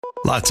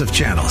Lots of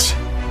channels,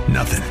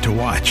 nothing to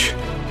watch,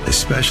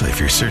 especially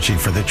if you're searching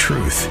for the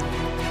truth.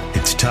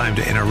 It's time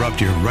to interrupt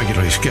your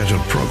regularly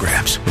scheduled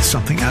programs with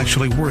something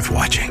actually worth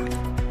watching.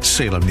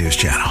 Salem News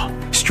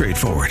Channel.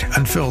 Straightforward,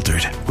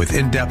 unfiltered, with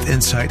in-depth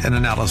insight and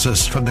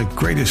analysis from the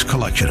greatest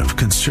collection of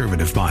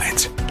conservative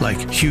minds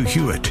like Hugh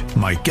Hewitt,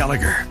 Mike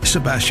Gallagher,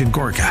 Sebastian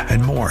Gorka,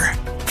 and more.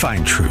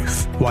 Find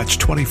truth. Watch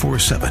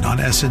 24/7 on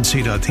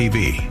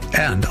snc.tv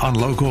and on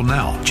Local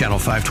Now, Channel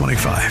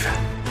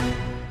 525.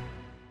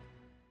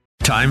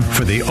 Time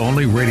for the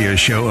only radio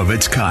show of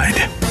its kind.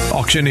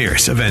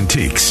 Auctioneers of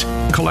antiques,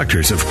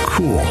 collectors of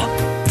cool,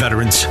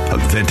 veterans of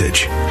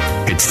vintage.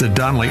 It's the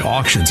Donnelly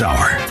Auctions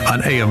Hour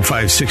on AM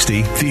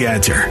 560, The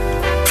Answer.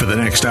 For the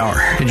next hour,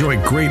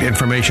 enjoy great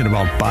information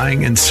about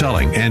buying and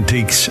selling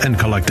antiques and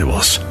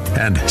collectibles,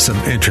 and some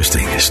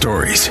interesting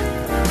stories.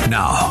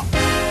 Now,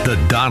 the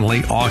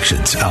Donnelly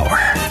Auctions Hour.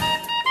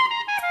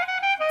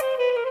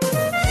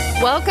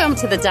 Welcome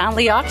to the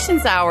Donnelly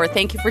Auctions Hour.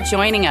 Thank you for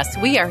joining us.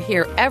 We are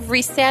here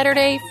every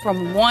Saturday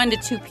from 1 to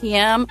 2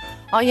 p.m.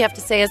 All you have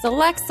to say is,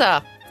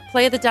 Alexa,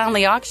 play the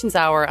Donnelly Auctions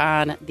Hour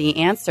on The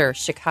Answer,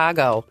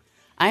 Chicago.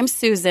 I'm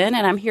Susan,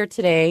 and I'm here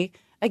today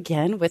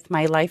again with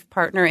my life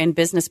partner and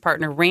business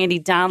partner, Randy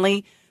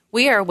Donnelly.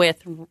 We are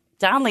with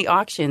Donnelly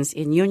Auctions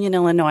in Union,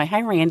 Illinois.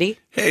 Hi, Randy.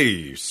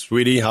 Hey,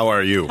 sweetie. How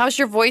are you? How's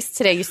your voice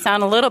today? You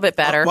sound a little bit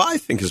better. Well, I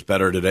think it's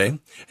better today.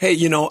 Hey,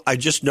 I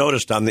just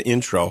noticed on the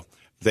intro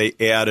they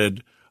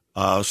added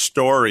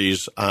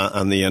stories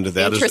on the end of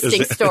that.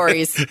 Interesting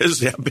stories. Is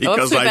that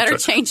because we better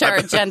change our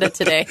agenda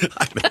today.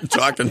 I've been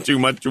talking too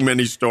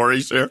many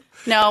stories here.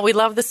 No, we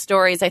love the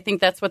stories. I think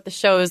that's what the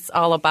show's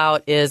all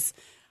about, is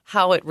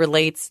how it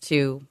relates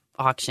to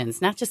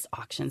auctions. Not just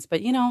auctions,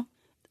 but,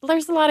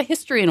 there's a lot of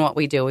history in what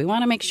we do. We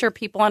want to make sure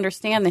people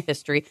understand the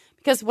history,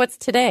 because what's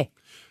today?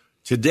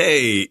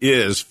 Today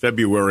is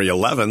February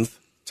 11th.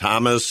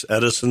 Thomas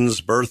Edison's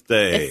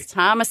birthday. It's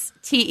Thomas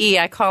T.E.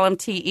 I call him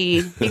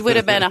T.E. He would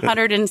have been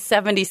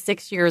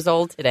 176 years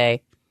old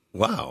today.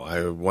 Wow.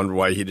 I wonder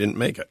why he didn't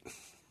make it.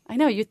 I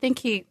know. You'd think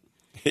he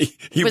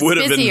would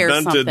have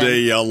invented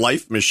a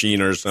life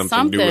machine or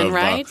something to have,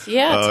 right?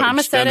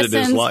 Thomas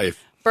Edison's his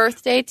life.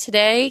 Birthday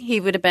today,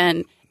 he would have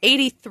been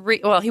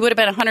 83. Well, he would have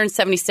been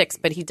 176,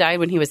 but he died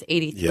when he was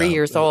 83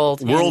 years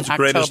old. World's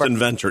greatest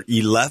inventor,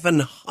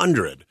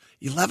 1,100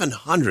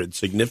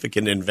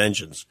 significant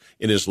inventions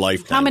in his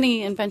lifetime. How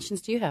many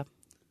inventions do you have?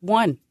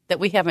 One that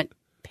we haven't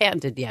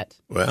patented yet.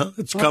 Well,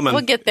 it's coming.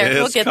 We'll get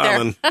there.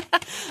 There.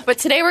 But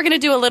today we're going to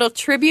do a little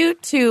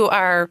tribute to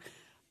our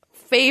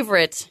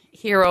favorite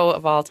hero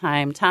of all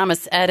time,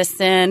 Thomas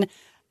Edison,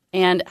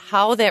 and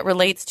how that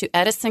relates to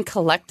Edison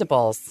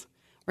collectibles.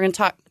 We're going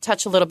to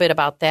touch a little bit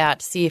about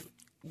that, see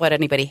what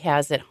anybody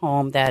has at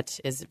home that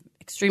is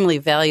extremely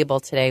valuable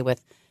today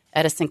with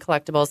Edison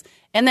collectibles.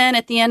 And then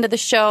at the end of the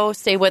show,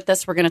 stay with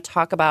us. We're going to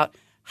talk about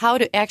how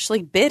to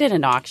actually bid at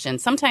an auction.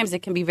 Sometimes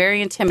it can be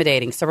very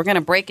intimidating. So we're going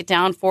to break it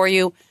down for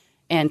you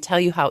and tell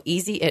you how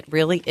easy it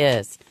really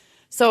is.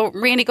 So,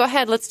 Randy, go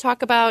ahead. Let's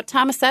talk about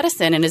Thomas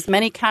Edison and his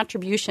many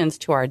contributions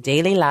to our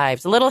daily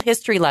lives. A little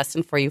history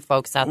lesson for you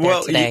folks out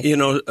there today.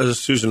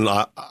 Susan,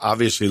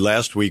 obviously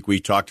last week we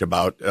talked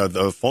about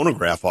the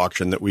phonograph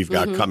auction that we've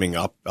got coming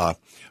up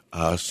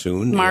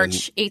soon.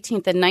 March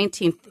 18th and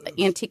 19th,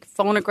 antique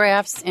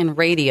phonographs and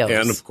radios.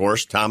 And, of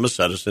course, Thomas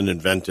Edison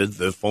invented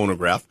the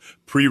phonograph,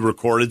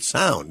 pre-recorded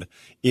sound,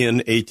 in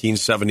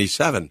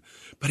 1877.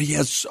 But he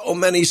had so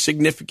many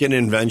significant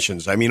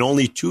inventions. I mean,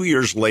 only 2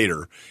 years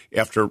later,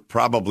 after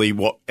probably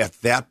what at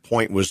that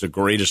point was the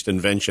greatest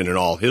invention in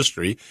all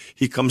history,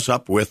 he comes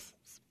up with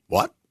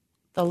what?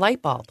 The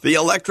light bulb. The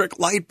electric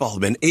light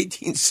bulb in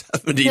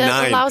 1879.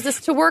 That allows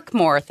us to work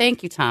more.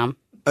 Thank you, Tom.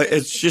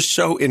 It's just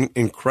so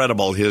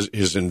incredible,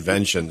 his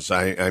inventions.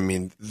 I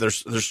mean,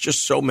 there's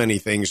just so many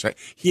things.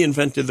 He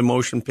invented the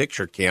motion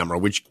picture camera,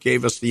 which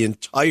gave us the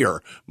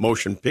entire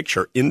motion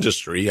picture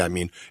industry. I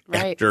mean,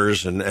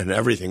 actors and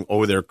everything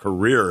owe their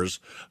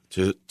careers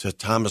to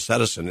Thomas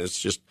Edison.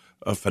 It's just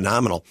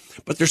phenomenal.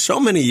 But there's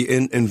so many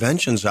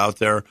inventions out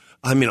there.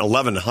 I mean,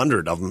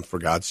 1,100 of them, for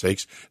God's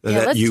sakes.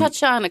 Let's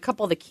touch on a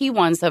couple of the key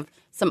ones of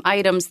some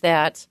items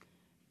that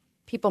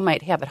people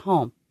might have at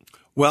home.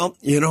 Well,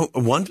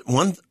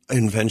 one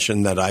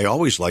invention that I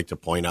always like to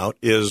point out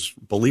is,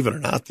 believe it or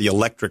not, the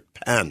electric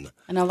pen.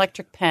 An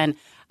electric pen.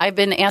 I've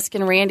been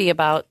asking Randy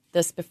about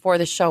this before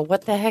the show.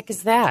 What the heck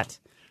is that?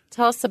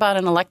 Tell us about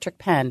an electric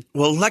pen.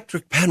 Well,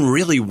 electric pen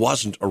really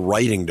wasn't a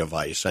writing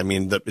device. I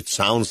mean, it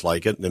sounds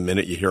like it the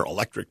minute you hear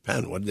electric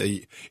pen.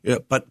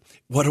 But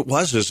what it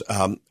was is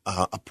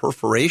a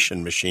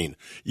perforation machine.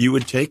 You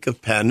would take a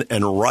pen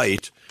and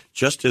write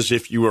just as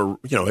if you were,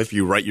 if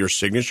you write your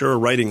signature or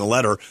writing a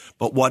letter.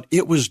 But what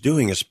it was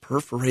doing is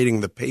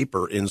perforating the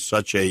paper in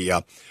such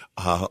a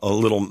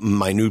little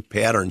minute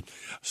pattern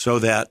so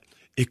that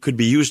it could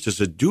be used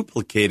as a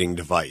duplicating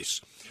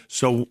device.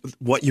 So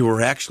what you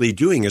were actually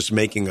doing is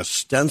making a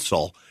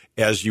stencil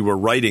as you were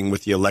writing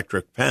with the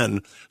electric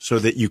pen so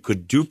that you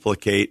could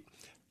duplicate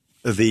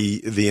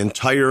the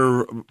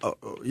entire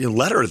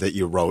letter that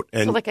you wrote,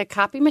 and so like a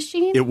copy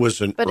machine. It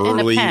was an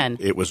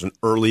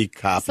early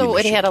copy. So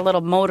machine. It had a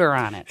little motor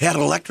on it. It had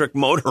an electric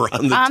motor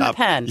on the top. The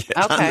pen.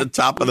 Yeah, okay. On the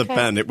top of the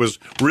pen. It was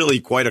really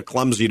quite a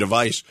clumsy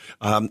device.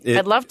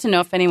 I'd love to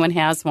know if anyone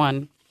has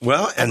one.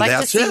 Well, and I'd like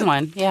that's to see it.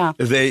 one. Yeah,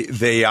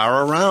 they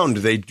are around.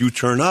 They do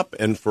turn up,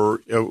 and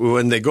for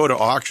when they go to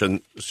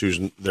auction,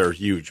 Susan, they're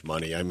huge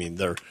money. I mean,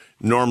 they're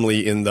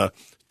normally in the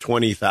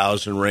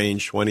 $20,000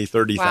 range,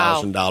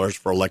 $30,000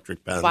 for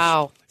electric pens.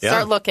 Wow! Yeah.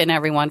 Start looking,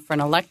 everyone, for an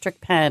electric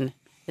pen.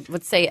 It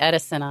would say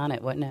Edison on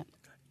it, wouldn't it?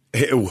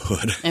 It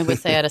would. It would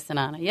say Edison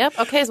on it. Yep.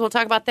 Okay, so we'll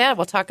talk about that.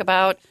 We'll talk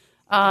about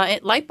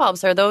light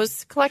bulbs. Are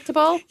those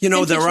collectible?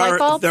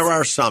 There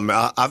are some.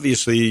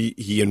 Obviously,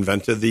 he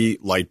invented the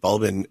light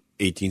bulb in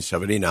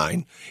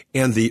 1879,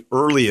 and the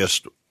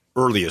earliest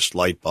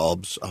light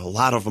bulbs, a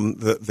lot of them,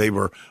 they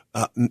were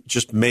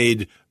just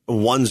made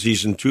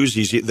onesies and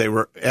twosies. They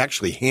were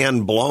actually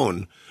hand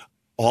blown,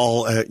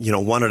 all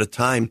one at a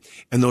time.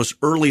 And those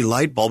early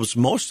light bulbs,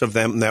 most of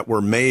them that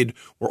were made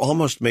were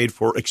almost made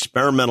for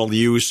experimental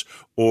use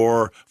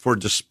or for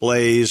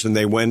displays, and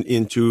they went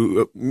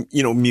into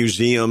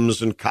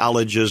museums and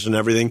colleges and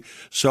everything.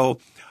 So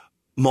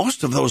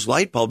most of those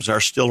light bulbs are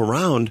still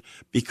around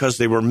because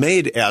they were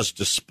made as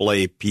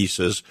display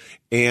pieces,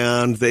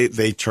 and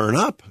they turn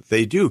up.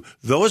 They do.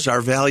 Those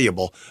are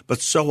valuable.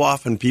 But so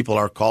often people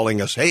are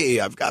calling us, hey,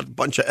 I've got a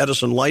bunch of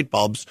Edison light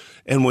bulbs.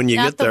 And when you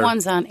get there. Not the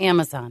ones on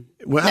Amazon.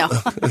 Well,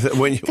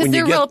 because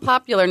they're real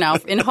popular now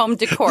in home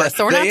decor.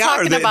 So we're not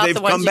talking about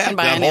the ones you can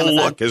buy on Amazon. That whole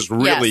look has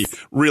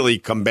really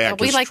come back.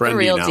 We like the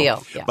real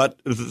deal. Yeah. But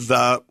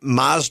the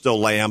Mazda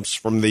lamps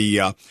from the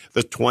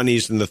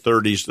 20s and the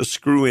 30s, the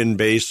screw-in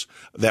base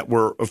that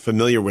we're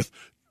familiar with,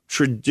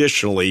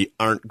 traditionally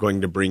aren't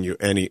going to bring you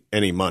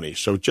any money.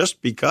 So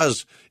just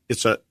because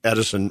it's a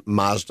Edison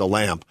Mazda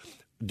lamp,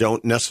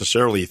 don't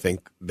necessarily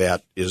think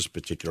that is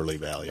particularly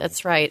valuable.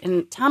 That's right.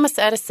 And Thomas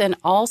Edison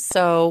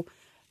also,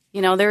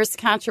 there's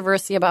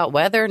controversy about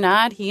whether or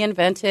not he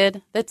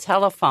invented the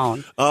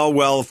telephone. Oh,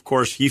 well, of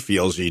course he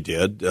feels he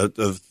did.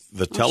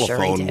 The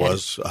telephone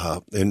was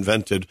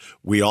invented.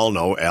 We all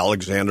know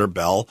Alexander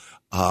Bell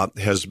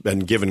has been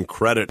given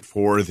credit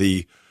for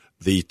the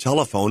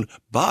telephone,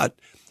 but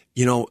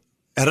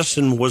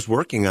Edison was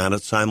working on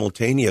it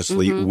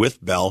simultaneously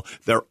with Bell.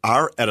 There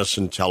are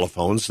Edison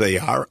telephones. They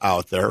are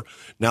out there.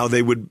 Now,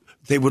 they would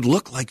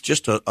look like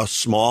just a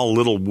small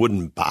little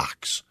wooden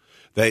box.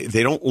 They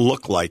don't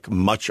look like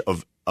much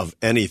of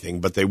anything,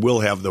 but they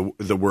will have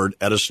the word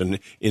Edison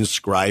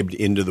inscribed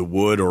into the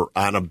wood or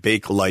on a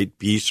Bakelite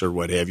piece or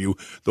what have you.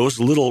 Those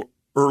little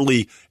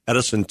early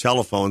Edison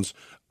telephones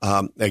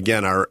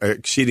again, are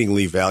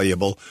exceedingly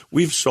valuable.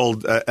 We've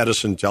sold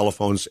Edison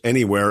telephones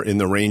anywhere in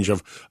the range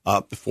of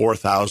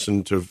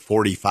 $4,000 to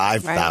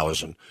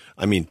 $45,000. Right.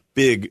 I mean,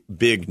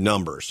 big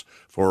numbers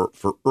for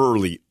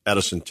early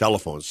Edison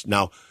telephones.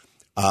 Now,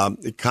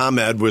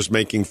 ComEd was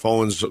making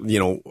phones,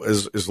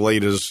 as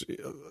late as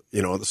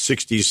the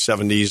 60s,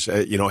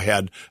 70s.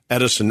 Had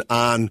Edison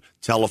on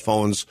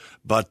telephones,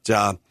 but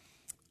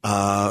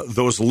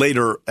those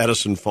later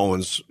Edison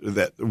phones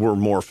that we're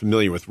more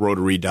familiar with,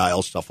 rotary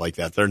dial, stuff like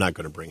that, they're not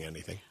going to bring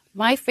anything.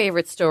 My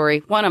favorite story,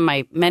 one of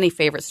my many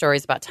favorite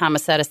stories about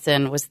Thomas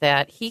Edison was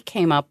that he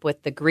came up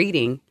with the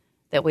greeting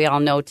that we all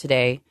know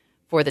today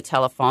for the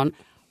telephone.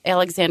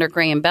 Alexander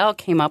Graham Bell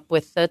came up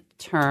with the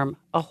term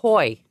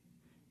ahoy.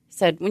 He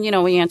said, when you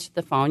answer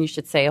the phone, you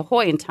should say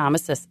ahoy. And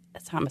Thomas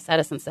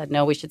Edison said,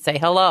 no, we should say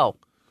hello.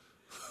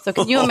 So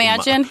can you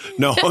imagine?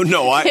 No.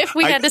 If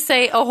we had to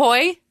say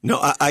ahoy? No,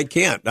 I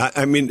can't.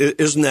 I mean,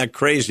 isn't that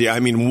crazy? I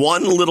mean,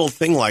 one little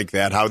thing like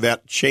that, how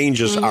that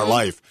changes our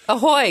life.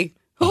 Ahoy.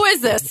 Who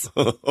is this?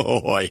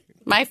 Ahoy.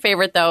 My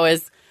favorite, though,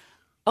 is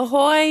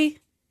ahoy.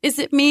 Is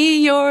it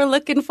me you're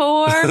looking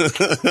for?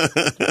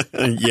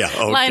 Yeah,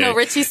 okay. Lionel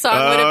Richie's song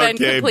would have been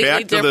completely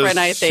back to different,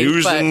 the I think.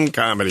 Susan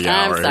Comedy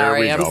Hour.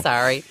 I'm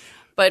sorry.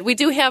 But we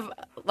do have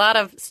a lot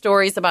of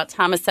stories about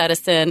Thomas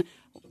Edison.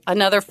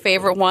 Another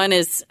favorite one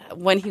is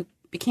when he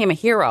became a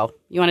hero.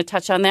 You want to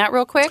touch on that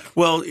real quick?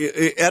 Well,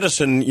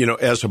 Edison,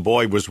 as a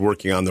boy, was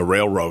working on the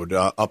railroad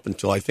up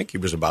until I think he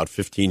was about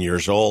 15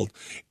 years old.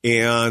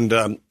 And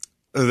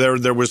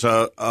there was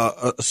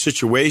a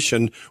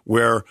situation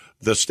where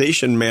the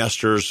station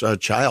master's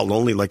child,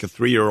 only like a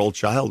 3-year-old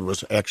child,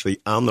 was actually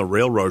on the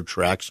railroad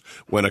tracks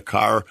when a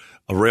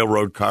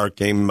railroad car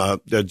came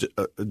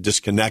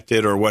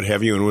disconnected or what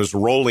have you, and was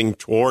rolling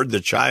toward the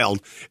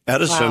child.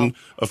 Edison,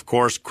 of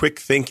course, quick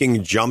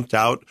thinking, jumped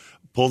out,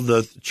 pulled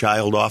the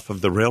child off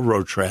of the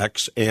railroad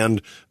tracks,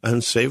 and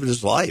saved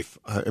his life.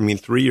 I mean,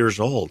 3 years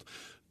old.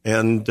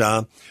 And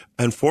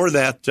for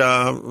that,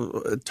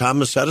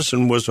 Thomas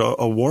Edison was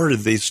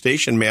awarded. The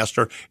station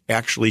master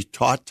actually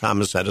taught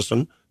Thomas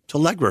Edison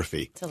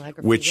telegraphy,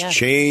 which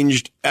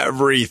changed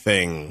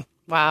everything.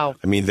 Wow.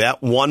 I mean,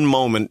 that one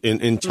moment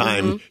in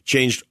time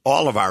changed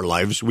all of our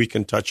lives. We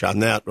can touch on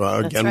that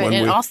again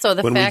when also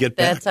the when fact we get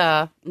back.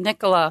 that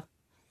Nikola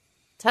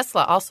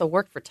Tesla also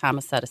worked for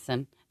Thomas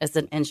Edison as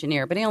an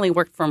engineer, but he only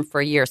worked for him for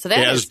a year. So that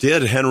As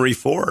did Henry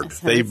Ford.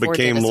 They Ford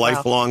became did as well.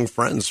 lifelong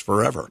friends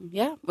forever.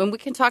 Yeah, and we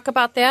can talk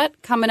about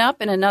that coming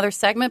up in another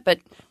segment, but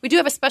we do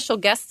have a special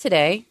guest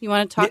today. You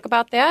want to talk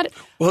about that?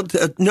 Well,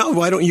 no,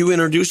 why don't you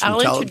introduce him?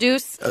 I'll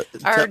introduce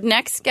our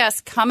next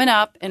guest coming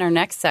up in our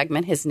next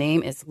segment. His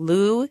name is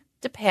Lou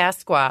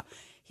DePasqua.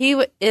 He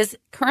is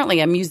currently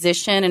a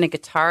musician and a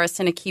guitarist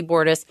and a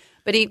keyboardist,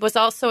 but he was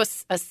also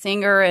a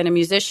singer and a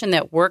musician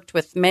that worked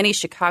with many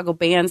Chicago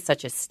bands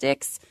such as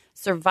Styx,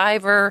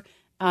 Survivor,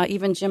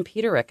 even Jim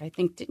Peterick. I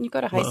think, didn't you go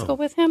to high school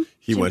with him?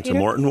 He went to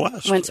Morton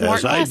West. Went to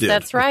Morton West,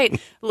 that's right.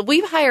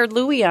 We've hired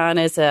Louis on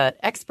as an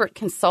expert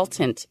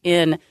consultant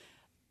in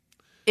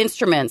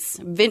instruments,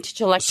 vintage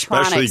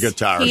electronics. Especially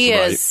guitars, he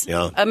right? is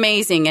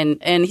amazing,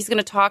 and he's going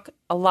to talk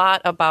a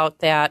lot about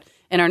that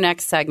in our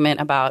next segment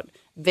about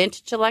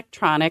vintage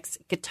electronics,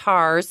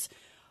 guitars,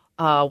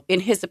 in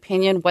his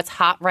opinion, what's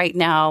hot right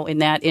now in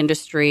that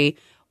industry,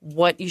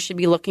 what you should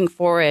be looking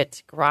for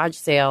at garage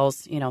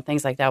sales,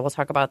 things like that. We'll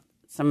talk about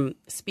some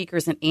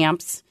speakers and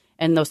amps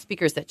and those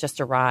speakers that just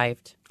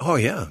arrived. Oh,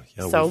 yeah.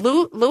 So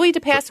Louis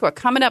DePasqua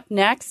coming up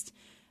next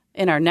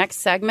in our next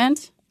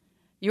segment.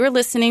 You're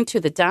listening to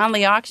the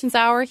Donley Auctions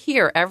Hour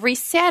here every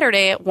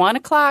Saturday at 1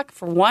 o'clock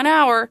for 1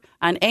 hour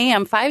on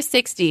AM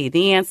 560,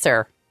 The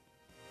Answer.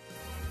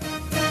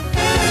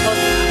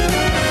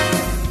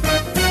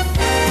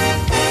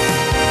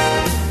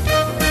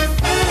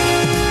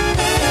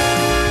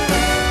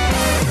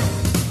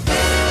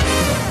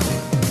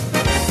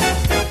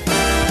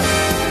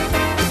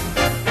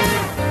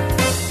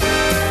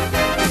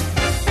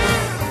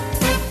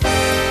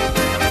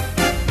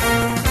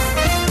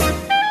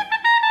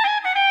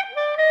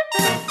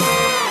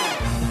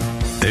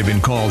 They've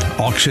been called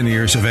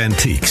auctioneers of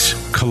antiques,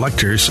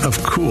 collectors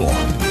of cool,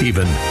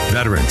 even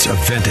veterans of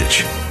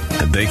vintage.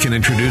 And they can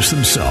introduce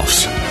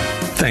themselves.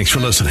 Thanks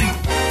for listening.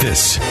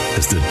 This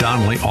is the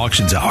Donley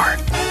Auctions Hour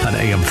on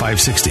AM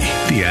 560,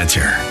 The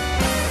Answer.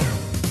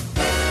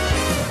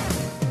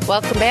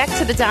 Welcome back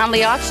to the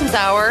Donley Auctions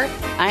Hour.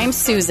 I'm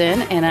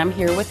Susan, and I'm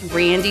here with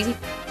Randy.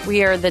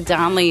 We are the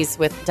Donleys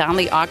with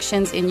Donley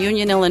Auctions in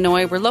Union,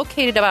 Illinois. We're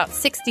located about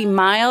 60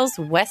 miles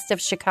west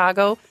of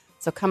Chicago,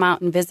 so come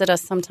out and visit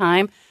us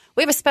sometime.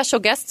 We have a special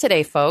guest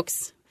today,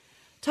 folks.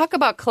 Talk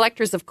about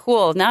collectors of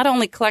cool. Not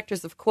only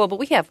collectors of cool, but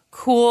we have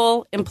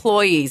cool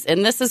employees,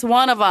 and this is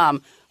one of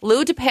them.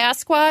 Lou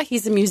DePasqua,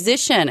 he's a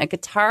musician, a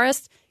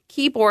guitarist,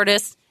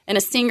 keyboardist, and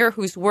a singer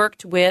who's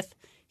worked with,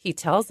 he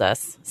tells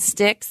us,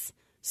 Styx,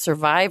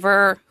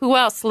 Survivor. Who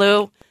else,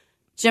 Lou?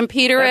 Jim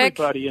Peterick.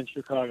 Everybody in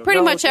Chicago.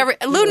 Pretty much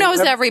Lou knows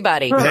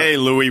everybody. Hey,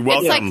 Louis,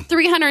 welcome. It's like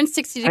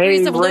 360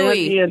 degrees of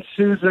Randy Louis. and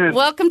Susan.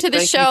 Welcome to the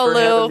Thank show, you for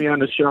Lou. having me on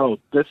the show.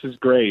 This is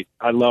great.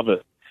 I love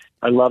it.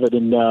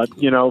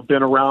 And,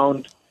 been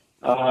around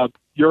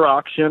your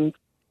auction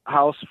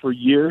house for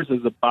years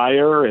as a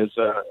buyer, as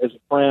a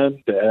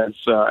friend, as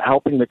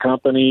helping the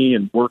company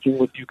and working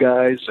with you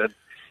guys,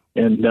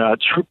 and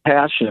true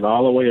passion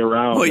all the way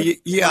around. Well,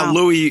 Wow.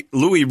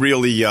 Louis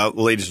really,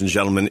 ladies and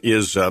gentlemen,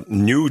 is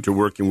new to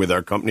working with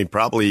our company,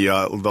 probably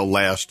the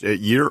last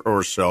year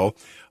or so.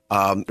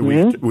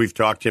 We've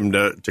talked him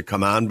to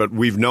come on, but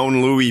we've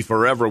known Louis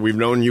forever. We've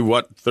known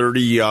you,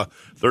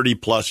 30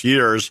 plus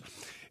years.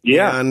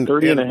 Yeah, and,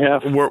 30 and a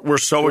half. We're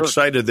so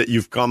excited that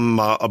you've come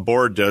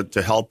aboard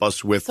to help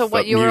us with So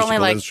what, you were musical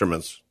only like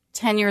instruments.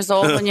 10 years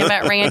old when you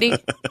met Randy?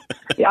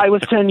 Yeah, I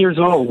was 10 years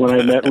old when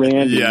I met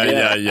Randy.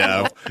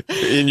 Yeah.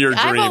 In your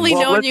dreams. I've only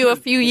known you a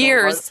few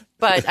years,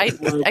 but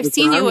I've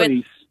seen you at...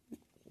 Yeah.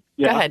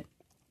 Go ahead.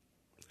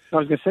 I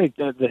was going to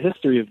say, the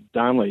history of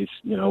Donley's,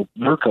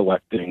 your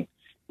collecting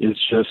is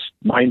just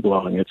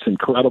mind-blowing. It's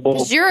incredible.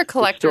 'Cause you're a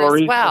collector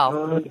as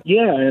well.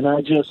 Yeah, and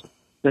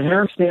the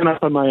hair stand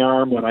up on my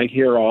arm when I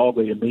hear all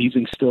the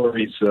amazing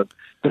stories of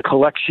the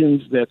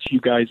collections that you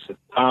guys have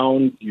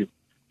found,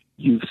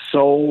 you've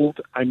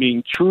sold. I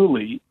mean,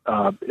 truly,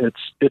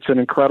 it's an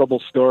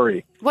incredible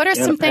story. What are and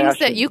some things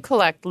passion. that you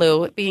collect,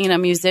 Lou, being a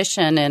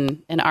musician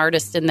and an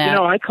artist in that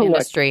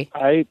industry?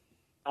 I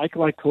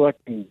like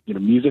collecting,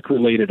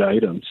 music-related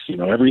items.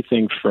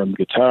 Everything from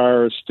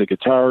guitars to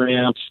guitar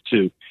amps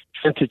to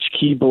vintage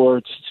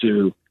keyboards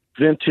to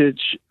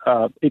vintage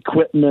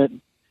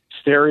equipment,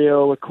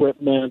 stereo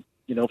equipment.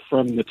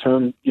 From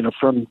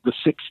from the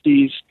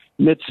 '60s,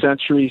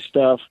 mid-century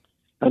stuff.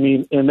 I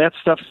mean, and that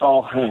stuff's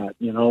all hot.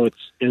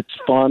 It's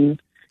fun,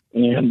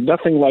 and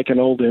nothing like an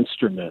old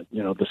instrument.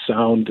 The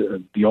sound,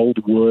 the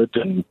old wood,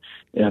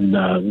 and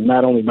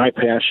not only my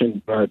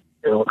passion, but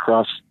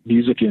across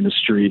music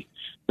industry,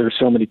 there's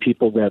so many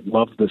people that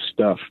love this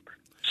stuff.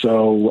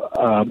 So,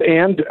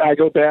 and I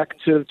go back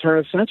to the turn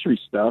of the century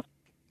stuff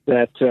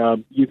that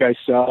you guys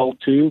sell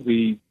too,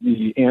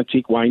 the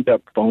antique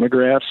wind-up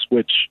phonographs,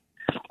 which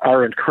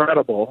are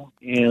incredible,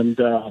 and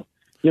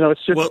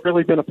it's just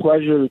really been a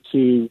pleasure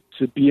to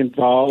be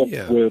involved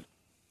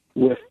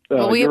with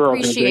Well, we your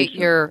appreciate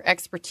organization. your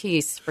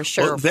expertise for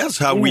sure. Well, that's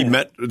how we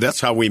met. That's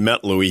how we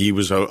met Louis. He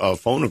was a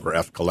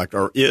phonograph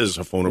collector, or is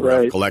a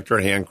phonograph collector,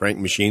 hand crank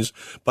machines.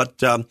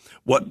 But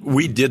what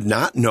we did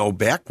not know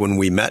back when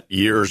we met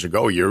years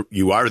ago,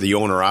 you are the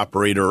owner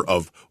operator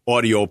of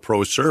Audio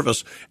Pro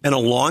Service and a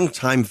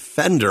longtime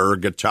Fender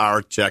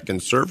guitar tech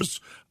and service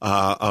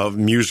of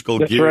musical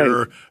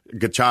gear,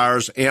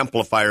 guitars,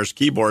 amplifiers,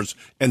 keyboards,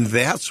 and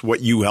that's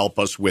what you help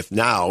us with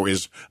now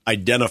is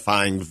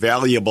identifying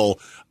valuable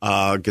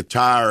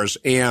guitars,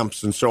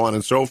 amps, and so on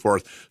and so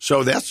forth.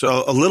 So that's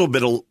a little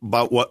bit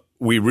about what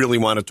we really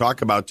want to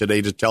talk about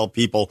today, to tell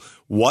people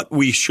what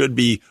we should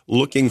be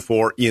looking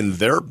for in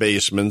their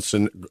basements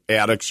and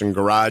attics and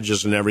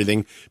garages and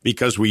everything,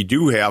 because we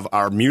do have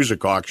our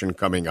music auction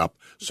coming up.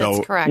 So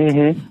that's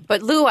correct.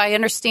 But Lou, I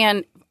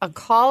understand a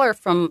caller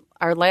from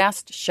our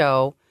last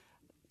show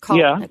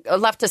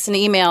left us an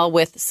email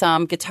with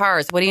some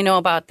guitars. What do you know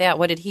about that?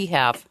 What did he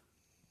have?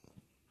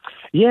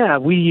 Yeah,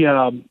 we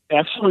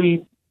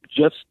actually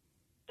just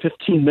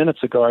 15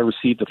 minutes ago, I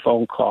received a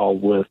phone call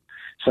with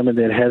someone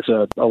that has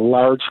a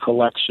large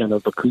collection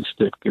of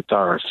acoustic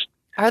guitars.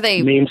 Are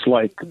they names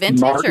like vintage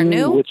Martin, or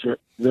new? which are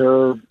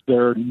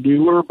they're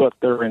newer, but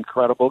they're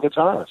incredible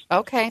guitars.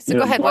 Okay, so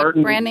go ahead.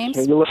 Martin, What brand names?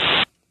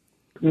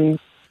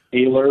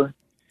 Taylor,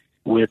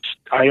 which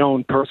I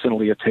own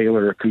personally, a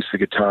Taylor acoustic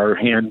guitar,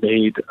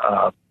 handmade,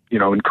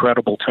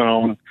 incredible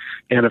tone.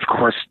 And of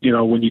course,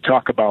 when you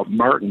talk about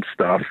Martin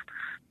stuff,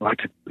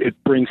 like it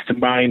brings to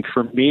mind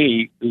for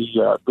me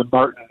the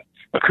Martin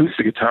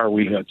acoustic guitar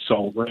we had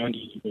sold.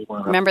 Randy, you may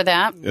want to remember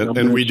that?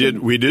 And we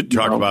did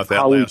talk about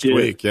that last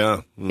week.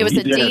 Yeah, it was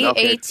a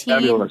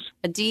D18, Okay,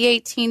 a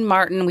D18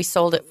 Martin. We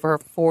sold it for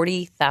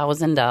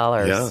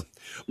 $40,000. Yeah.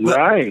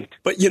 Right.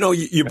 But,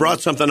 you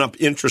brought something up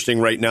interesting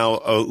right now,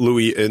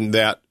 Louis, in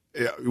that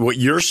what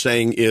you're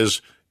saying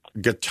is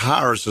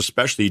guitars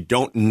especially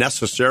don't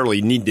necessarily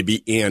need to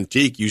be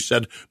antique. You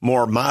said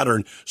more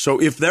modern.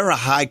 So if they're a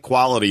high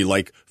quality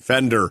like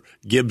Fender,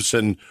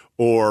 Gibson,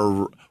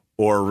 or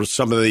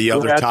some of the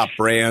other top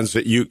brands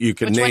that you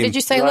can Which name. one did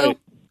you say, Lou?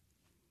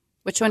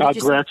 Which one did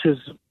you say? Gretsch is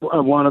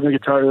one of the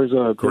guitars.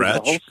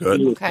 Gretsch,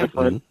 good. Okay.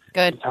 Different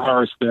Good.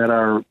 guitars that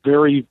are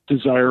very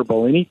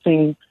desirable.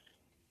 Anything,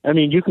 I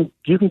mean, you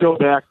can go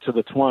back to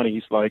the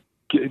 20s, like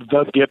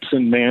the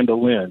Gibson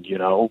mandolin,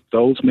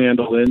 those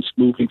mandolins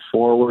moving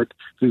forward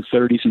through the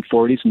 30s and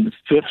 40s and the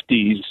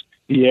 50s,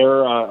 the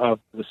era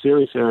of the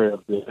serious era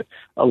of the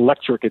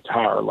electric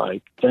guitar,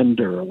 like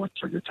Fender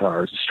electric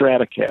guitars,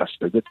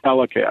 Stratocaster, the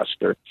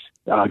Telecaster,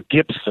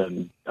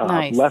 Gibson,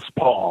 Nice. Les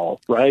Paul,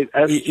 right?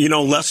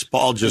 Les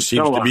Paul just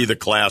seems to be the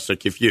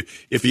classic. If you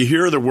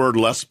hear the word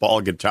Les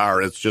Paul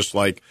guitar, it's just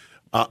like,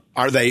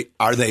 are they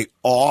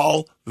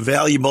all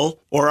valuable,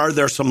 or are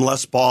there some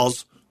Les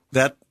Pauls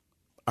that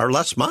are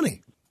less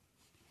money?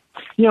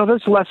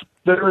 There's less.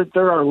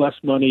 There are less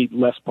money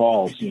Les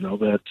Pauls,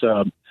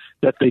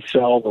 that they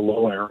sell the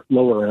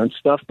lower end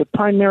stuff. But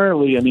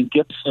primarily, I mean,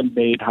 Gibson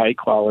made high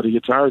quality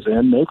guitars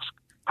and makes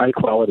high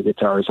quality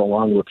guitars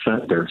along with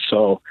Fender.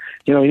 So,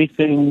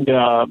 anything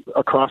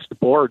across the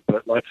board,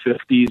 but like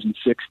 50s and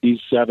 60s,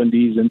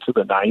 70s into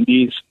the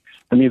 90s.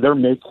 I mean, they're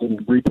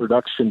making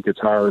reproduction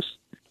guitars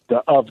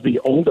of the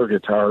older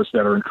guitars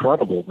that are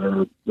incredible.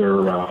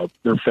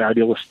 They're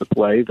fabulous to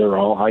play. They're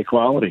all high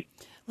quality.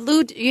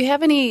 Lou, do you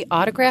have any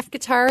autographed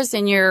guitars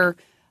in your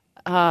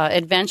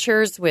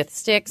adventures with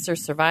Styx or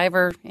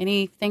Survivor?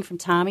 Anything from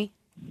Tommy?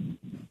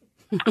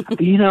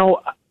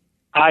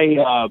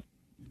 I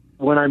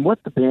when I'm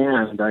with the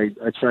band, I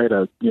try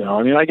to,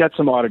 I got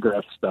some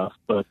autograph stuff,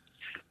 but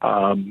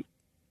I'm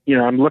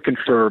looking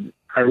for,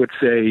 I would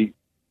say,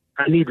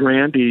 I need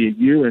Randy,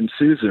 you, and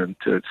Susan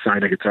to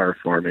sign a guitar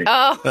for me.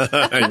 Oh,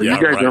 you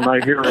guys are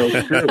my heroes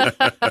too.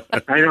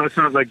 I know it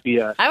sounds like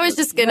BS. I was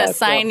just going to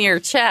sign your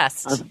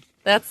chest.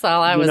 That's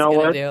all I was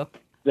going to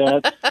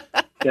do.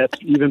 That's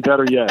even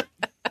better yet.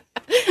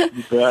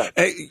 You bet.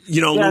 Hey,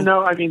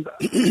 I mean,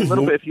 a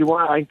little bit. If you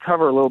want, I can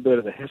cover a little bit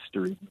of the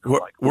history.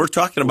 We're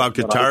talking about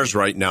guitars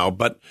right now,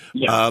 but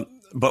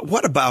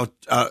what about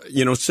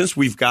since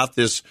we've got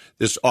this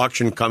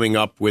auction coming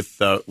up with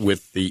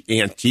the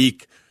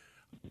antique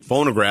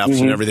phonographs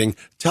and everything,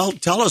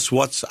 tell us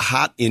what's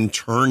hot in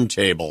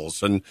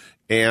turntables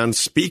and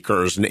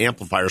speakers and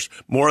amplifiers,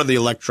 more of the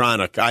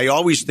electronic. I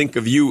always think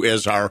of you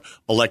as our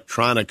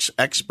electronics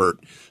expert.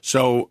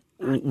 So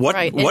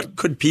what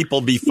could people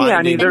be finding? Yeah,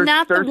 I mean, and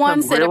not the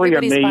ones that really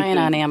everybody's buying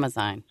on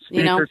Amazon.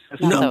 Not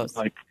those.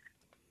 Like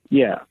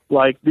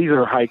these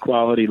are high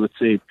quality, let's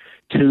say,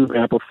 tube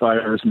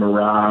amplifiers,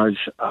 Mirage,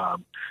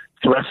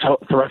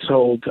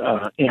 threshold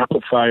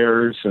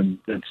amplifiers, and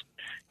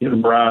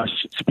Mirage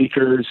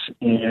speakers,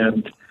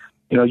 and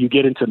you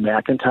get into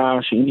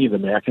Macintosh. Any of the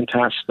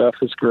Macintosh stuff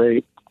is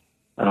great.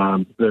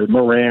 The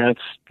Marantz,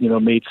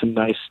 made some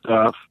nice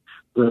stuff.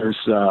 There's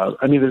a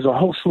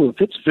whole slew. If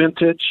it's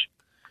vintage,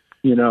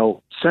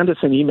 send us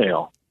an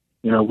email.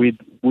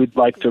 We'd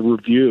like to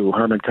review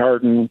Harman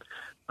Kardon.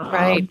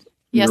 Right.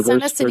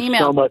 Send us an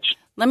email. So much,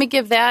 let me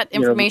give that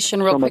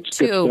information real quick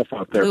too.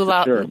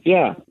 Sure.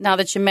 Yeah. Now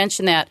that you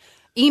mention that.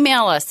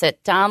 Email us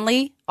at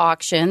Donley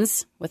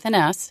Auctions with an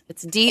S.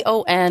 It's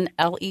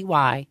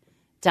DONLEY,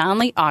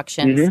 Donley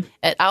Auctions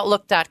at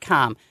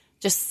Outlook.com.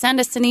 Just send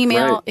us an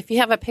email. Right. If you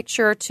have a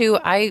picture or two,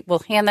 I will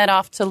hand that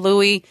off to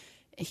Louis.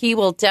 He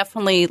will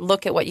definitely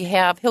look at what you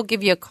have. He'll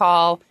give you a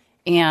call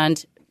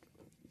and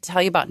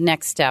tell you about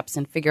next steps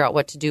and figure out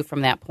what to do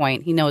from that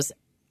point. He knows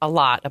a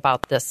lot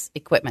about this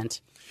equipment.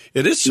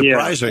 It is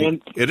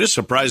surprising. Yeah. It is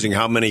surprising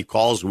how many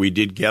calls we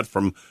did get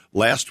from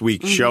last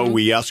week's show.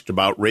 We asked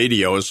about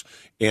radios,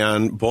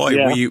 and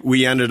boy,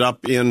 we ended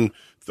up in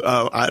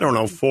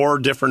 4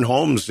 different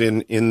homes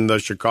in the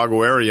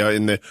Chicago area,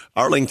 in the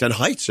Arlington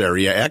Heights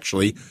area,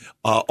 actually.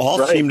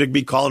 All seem to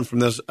be calling from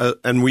this,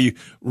 and we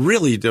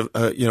really,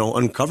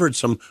 uncovered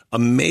some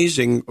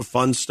amazing,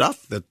 fun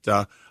stuff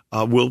that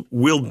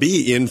will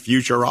be in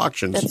future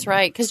auctions. That's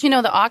right, because,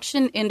 the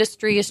auction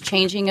industry is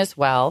changing as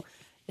well.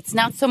 It's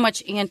not so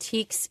much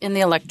antiques in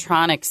the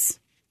electronics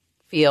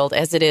field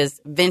as it is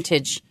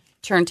vintage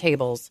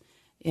turntables,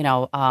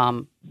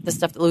 the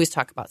stuff that Louis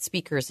talked about,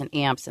 speakers and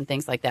amps and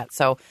things like that.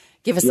 So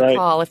give us a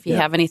call if you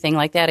have anything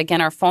like that.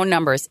 Again, our phone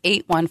number is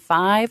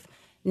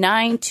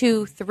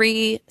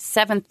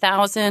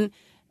 815-923-7000.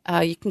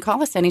 You can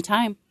call us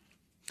anytime.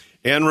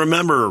 And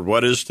remember,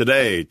 what is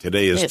today?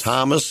 Today is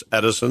Thomas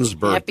Edison's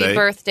birthday. Happy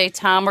birthday,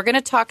 Tom. We're going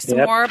to talk some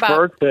more about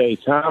birthday,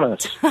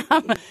 Thomas.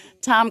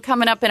 Tom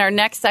coming up in our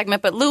next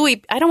segment. But,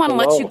 Louis, I don't want to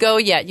let you go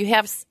yet. You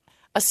have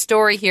a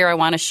story here I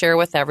want to share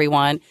with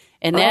everyone,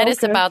 and that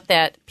is about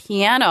that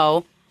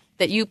piano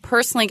that you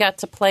personally got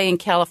to play in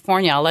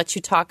California. I'll let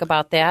you talk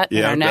about that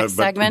in our next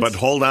segment. But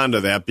hold on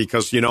to that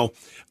because,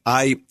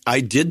 I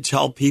did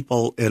tell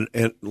people in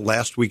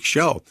last week's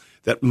show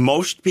that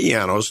most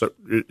pianos that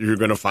you're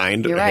going to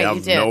find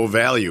have no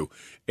value.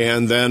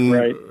 And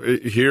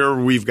then here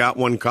we've got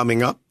one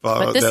coming up.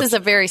 But this is a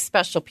very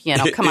special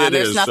piano. Come on,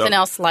 there's nothing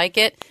else like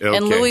it. Okay.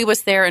 And Louis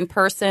was there in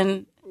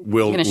person.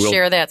 We'll going to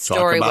share that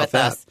story with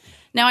us.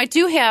 Now, I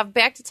do have,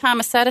 back to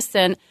Thomas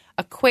Edison,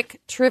 a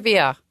quick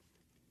trivia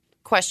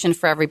question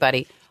for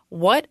everybody.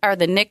 What are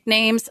the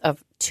nicknames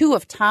of 2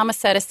 of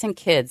Thomas Edison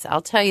kids?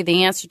 I'll tell you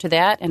the answer to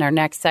that in our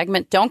next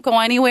segment. Don't go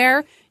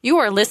anywhere. You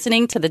are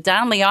listening to the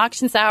Donley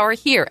Auctions Hour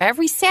here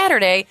every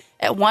Saturday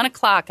at 1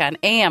 o'clock on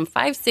AM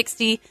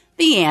 560,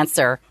 The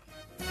Answer.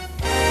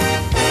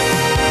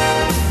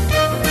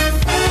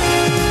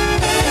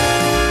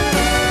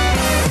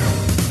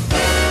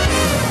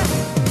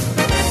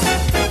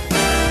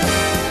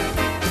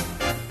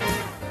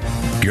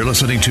 You're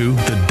listening to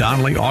the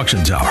Donley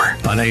Auctions Hour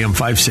on AM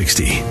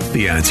 560,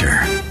 The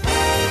Answer.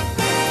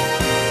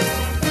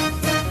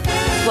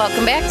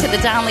 Welcome back to the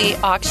Donley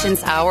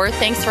Auctions Hour.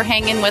 Thanks for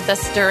hanging with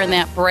us during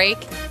that break.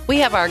 We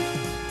have our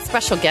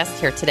special guest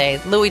here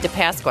today, Louis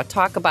DePasqua,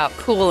 talk about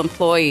cool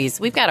employees.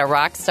 We've got a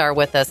rock star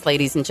with us,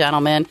 ladies and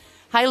gentlemen.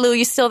 Hi, Lou.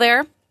 You still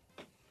there?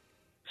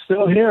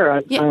 Still here.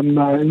 I'm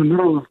in the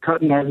middle of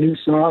cutting our new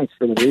songs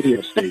for the radio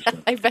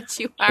station. I bet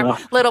you are.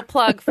 Little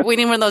plug. We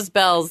need one of those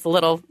bells, a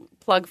little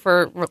plug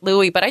for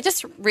Louis. But I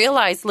just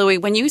realized, Louis,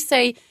 when you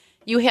say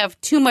you have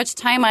too much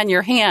time on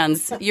your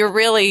hands, you're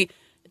really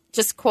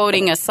just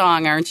quoting a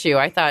song, aren't you?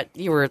 I thought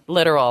you were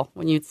literal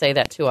when you'd say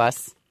that to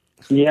us.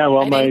 Yeah,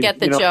 well, I didn't get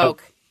the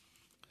joke.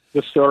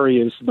 The story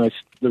is the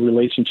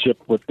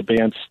relationship with the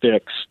band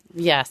Styx.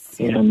 Yes.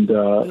 And,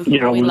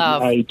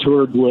 I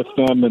toured with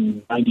them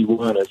in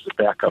 91 as a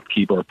backup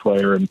keyboard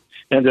player and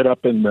ended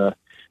up in the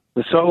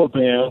solo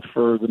band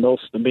for the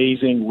most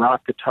amazing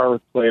rock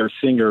guitar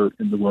player-singer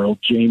in the world,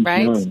 James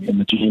Young, in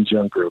the James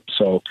Young Group.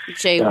 So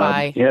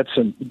JY. He had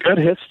some good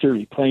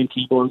history playing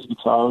keyboards,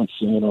 guitar, and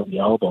singing on the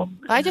album.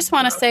 I just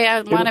want to say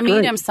I want to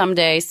meet him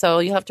someday, so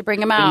you'll have to bring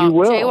him out. You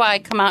will.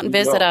 JY, come out and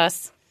visit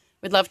us.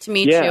 We'd love to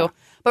meet you.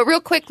 But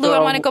real quick, Lou, I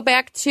want to go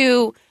back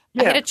to,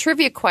 I had a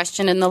trivia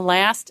question in the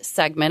last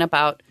segment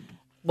about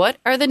what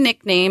are the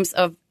nicknames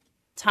of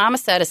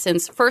Thomas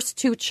Edison's first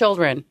 2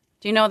 children?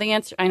 Do you know the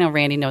answer? I know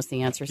Randy knows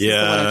the answer. He's the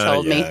one who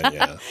told me.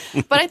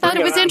 But I thought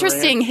it was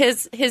interesting.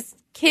 His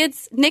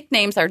kids'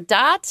 nicknames are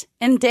Dot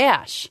and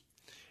Dash.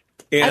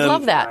 And I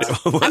love that.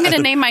 I'm going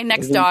to name my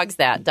next dogs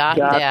that, Dot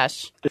and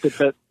Dash.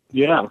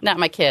 Yeah. Not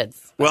my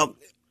kids. Well,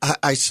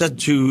 I said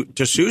to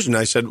Susan,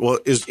 I said, well,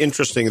 as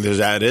interesting as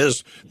that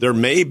is, there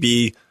may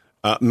be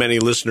many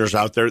listeners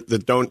out there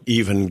that don't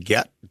even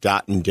get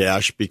Dot and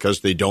Dash because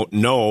they don't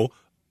know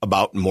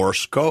about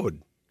Morse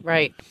code.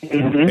 Right.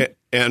 Mm-hmm.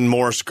 And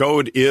Morse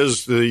code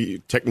is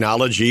the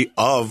technology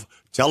of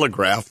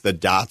telegraph, the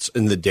dots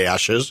and the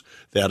dashes,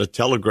 that a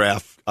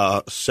telegraph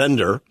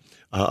sender,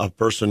 a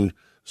person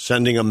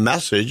sending a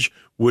message,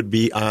 would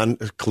be on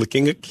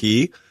clicking a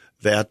key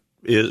that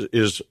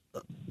is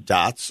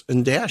dots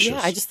and dashes.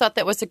 Yeah, I just thought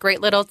that was a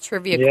great little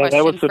trivia question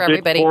that was for a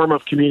everybody. Big form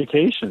of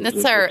communication.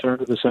 That's our turn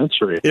of the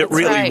century. It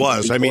really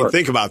was. I mean,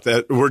 think about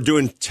that. We're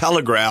doing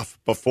telegraph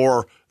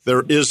before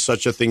there is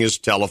such a thing as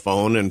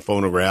telephone and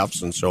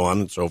phonographs and so on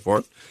and so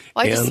forth.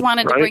 Well, I just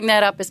wanted to bring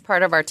that up as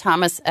part of our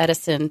Thomas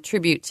Edison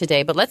tribute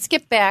today. But let's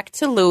get back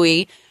to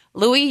Louis.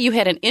 Louis, you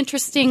had an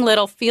interesting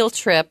little field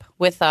trip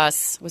with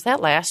us. Was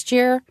that last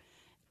year?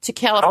 to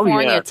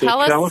California. to Tell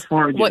us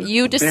California. what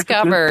you San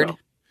discovered Francisco.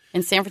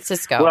 in San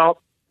Francisco.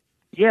 Well,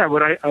 yeah,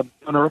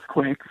 an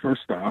earthquake,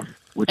 first off.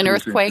 An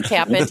earthquake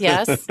happened,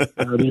 yes.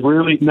 It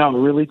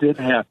really did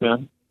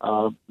happen.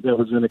 There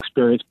was an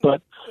experience.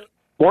 But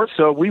more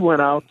so, we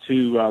went out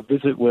to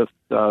visit with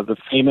the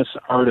famous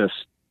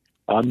artist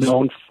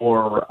known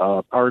for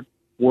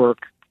artwork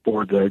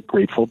for the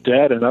Grateful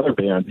Dead and other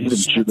bands,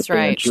 even That's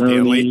right.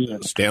 Journey,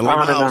 Stanley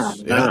on Mouse.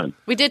 and on.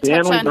 We did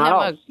Stanley touch on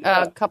Mouse, him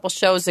a couple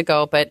shows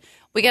ago, but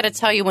we got to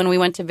tell you, when we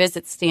went to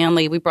visit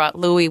Stanley, we brought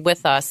Louis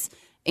with us,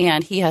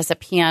 and he has a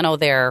piano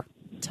there.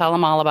 Tell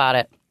him all about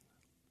it.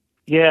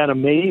 Yeah, an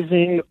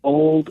amazing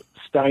old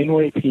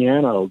Steinway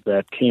piano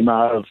that came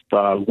out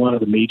of one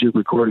of the major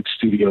recording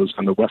studios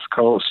on the West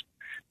Coast.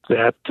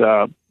 That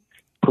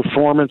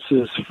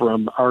performances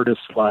from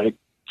artists like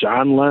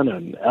John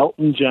Lennon,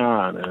 Elton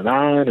John, and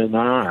on and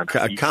on.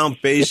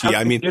 Count Basie.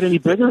 I mean, get any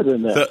bigger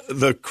than that?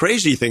 The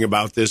crazy thing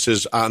about this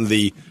is on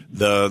the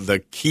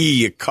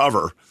key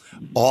cover,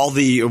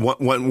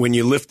 when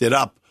you lift it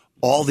up,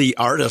 all the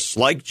artists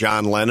like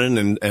John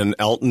Lennon and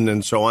Elton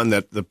and so on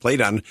that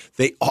played on,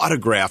 they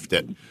autographed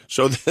it.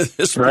 So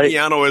this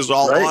piano is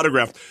all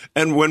autographed.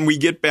 And when we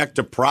get back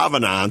to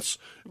provenance,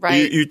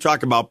 you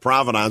talk about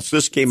provenance.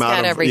 This came out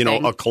of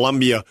everything. a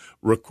Columbia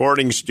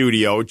recording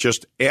studio,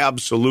 just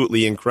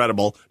absolutely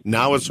incredible.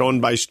 Now it's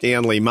owned by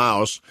Stanley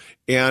Mouse,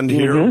 and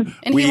here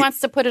and he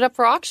wants to put it up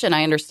for auction.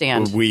 I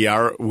understand. We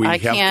have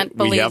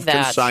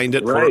that. consigned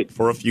it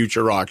for a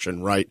future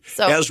auction, right?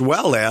 So, as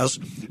well as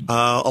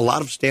a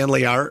lot of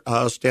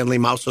Stanley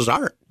Mouse's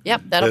art.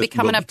 Yep, that'll be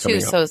coming up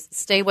too. So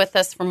stay with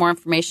us for more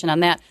information on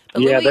that.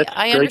 But Yeah, Louis, that's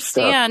I great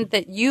understand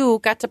that you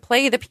got to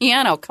play the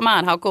piano. Come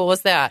on, how cool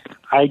was that?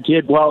 I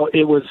did. Well,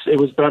 it was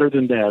better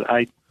than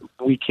that.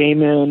 We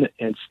came in,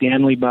 and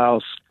Stanley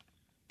Mouse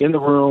in the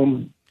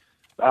room.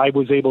 I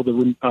was able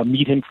to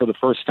meet him for the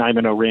first time.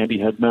 I know Randy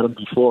had met him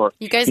before.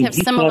 You guys And have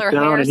he similar sat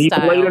down and he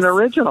hairstyles. played an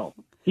original.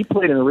 He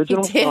played an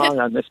original song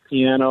on this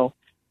piano,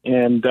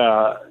 and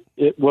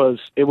it was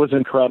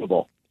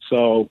incredible.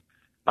 So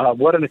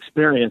what an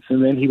experience!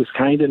 And then he was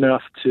kind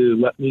enough to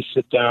let me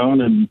sit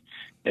down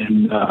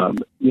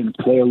and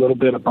play a little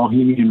bit of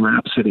Bohemian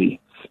Rhapsody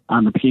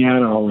on the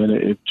piano, and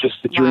it just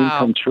a dream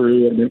come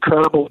true. An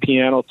incredible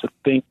piano. To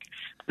think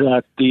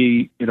that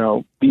these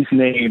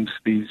names,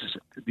 these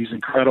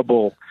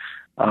incredible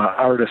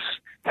artists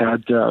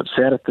had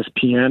sat at this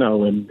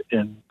piano and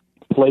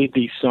played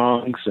these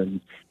songs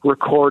and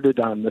recorded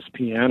on this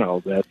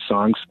piano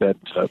songs that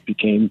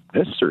became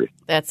history.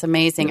 That's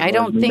amazing. I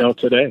don't think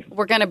today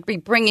we're going to be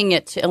bringing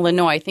it to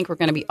Illinois. I think we're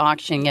going to be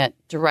auctioning it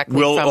directly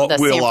from the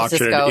San We'll auction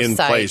Francisco it in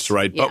site. place,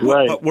 right? Yeah.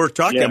 But we're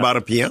talking about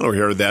a piano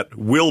here that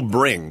will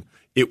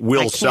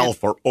sell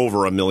for over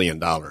 $1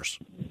 million.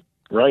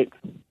 Right.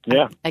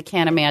 Yeah. I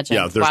can't imagine.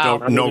 Yeah, there's wow.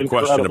 no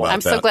question about that.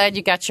 I'm so glad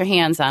you got your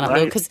hands on it,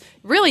 Lou, because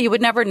really you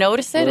would never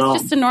notice it. No.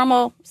 It's just a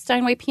normal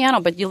Steinway piano,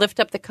 but you lift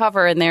up the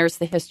cover and there's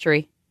the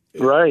history.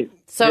 Right.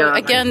 So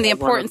again, the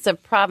importance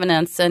of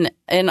provenance and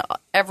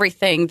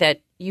everything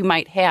that you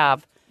might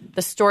have,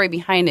 the story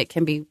behind it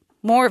can be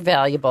more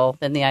valuable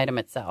than the item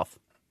itself.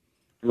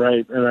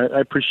 Right. And I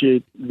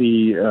appreciate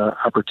the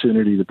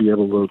opportunity to be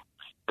able to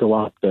go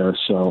out there.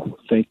 So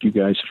thank you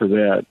guys for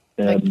that.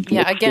 And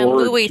again,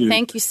 Louis,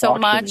 thank you so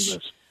much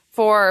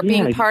for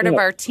being part of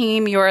our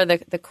team. You're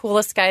the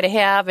coolest guy to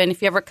have. And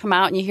if you ever come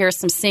out and you hear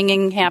some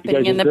singing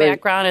happening in the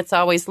background, it's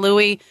always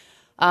Louis.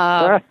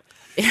 And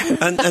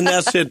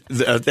that's it.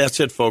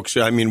 That's it, folks.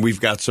 I mean, we've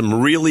got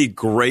some really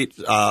great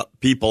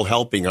people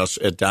helping us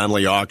at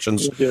Donnelly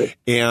Auctions,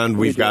 and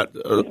we've got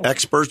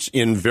experts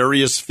in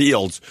various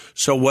fields.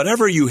 So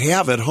whatever you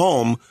have at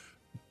home,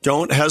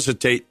 don't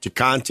hesitate to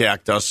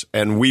contact us,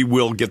 and we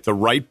will get the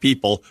right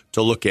people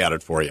to look at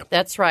it for you.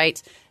 That's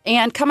right.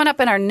 And coming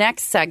up in our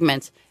next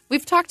segment,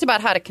 we've talked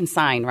about how to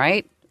consign,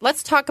 right?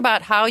 Let's talk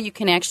about how you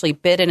can actually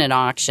bid in an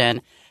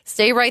auction.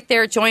 Stay right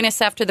there. Join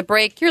us after the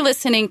break. You're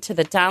listening to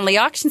the Donnelly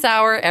Auctions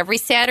Hour every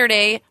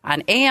Saturday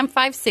on AM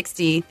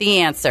 560, The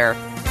Answer.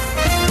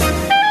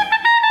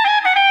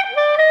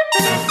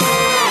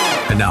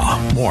 And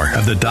now, more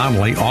of the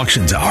Donnelly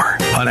Auctions Hour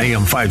on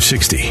AM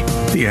 560,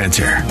 The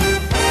Answer.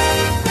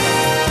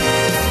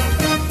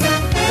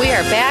 We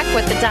are back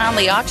with the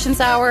Donnelly Auctions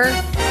Hour.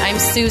 I'm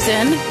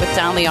Susan with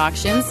Donnelly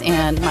Auctions,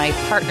 and my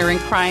partner in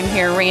crime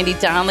here, Randy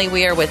Donnelly.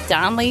 We are with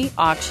Donnelly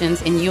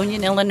Auctions in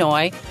Union,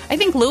 Illinois. I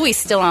think Louis is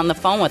still on the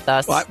phone with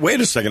us. Well, wait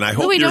a second. I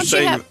hope Louis,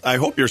 I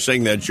hope you're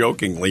saying that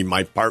jokingly.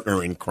 My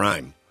partner in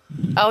crime.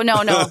 Oh,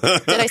 no.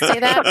 Did I say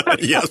that?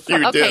 Yes, you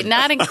did. Okay,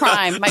 not in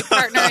crime. My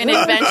partner in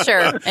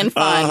adventure and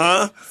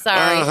fun.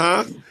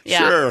 Sorry. Yeah.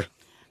 Sure.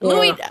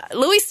 Louis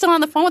is still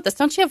on the phone with us.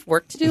 Don't you have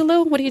work to do,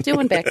 Lou? What are you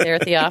doing back there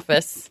at the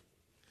office?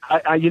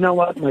 You know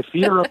what? My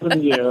feet are up in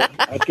the air.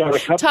 I've got a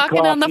cup Talking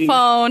of coffee, on the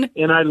phone.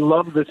 And I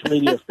love this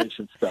radio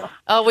station stuff.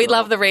 Oh, we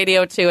love the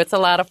radio, too. It's a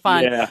lot of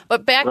fun. Yeah,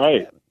 but back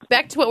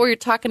to what we were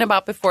talking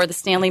about before, the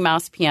Stanley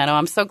Mouse piano.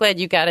 I'm so glad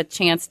you got a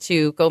chance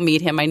to go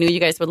meet him. I knew you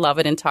guys would love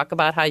it and talk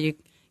about how you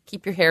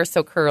keep your hair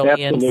so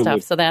curly and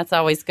stuff. So that's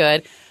always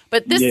good.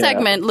 But this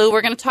segment, Lou,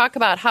 we're going to talk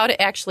about how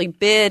to actually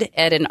bid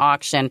at an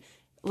auction.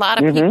 A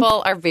lot of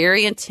people are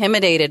very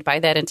intimidated by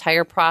that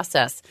entire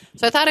process.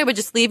 So I thought I would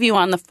just leave you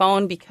on the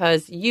phone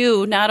because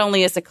you, not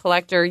only as a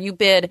collector, you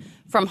bid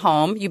from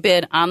home, you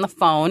bid on the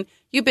phone,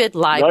 you bid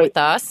live with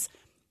us.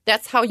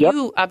 That's how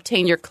you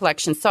obtain your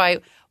collection. So I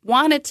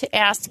wanted to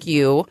ask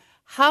you,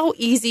 how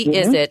easy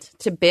is it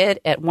to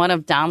bid at one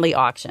of Donley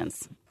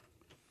auctions?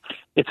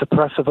 It's a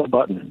press of a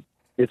button.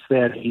 It's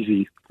that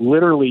easy.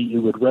 Literally,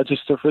 you would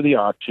register for the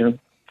auction.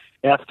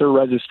 After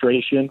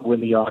registration,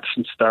 when the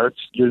auction starts,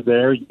 you're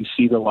there. You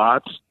see the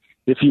lots.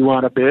 If you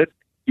want to bid,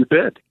 you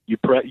bid. You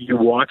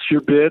watch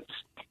your bids.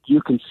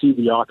 You can see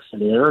the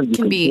auctioneer. You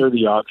can hear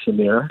the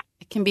auctioneer.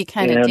 It can be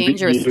kind of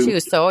dangerous, too.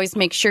 So always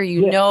make sure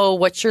you know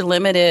what your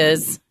limit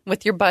is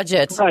with your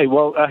budget. Right.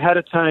 Well, ahead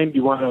of time,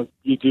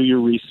 you do your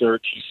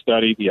research. You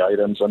study the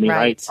items. I mean,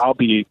 I'll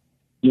be,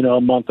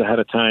 a month ahead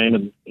of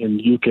time,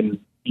 and you can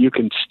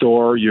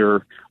store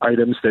your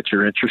items that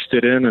you're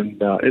interested in,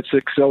 and it's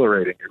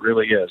exhilarating. It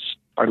really is.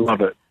 I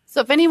love it.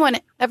 So if anyone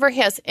ever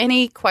has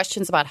any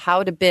questions about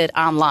how to bid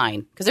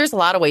online, because there's a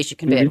lot of ways you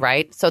can bid,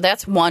 right? So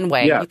that's one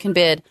way. You can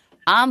bid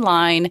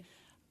online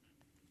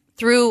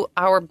through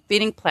our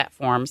bidding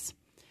platforms.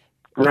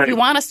 If you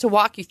want us to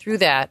walk you through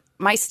that,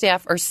 my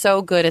staff are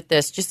so good at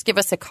this. Just give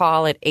us a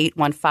call at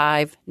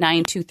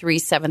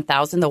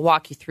 815-923-7000. They'll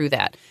walk you through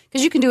that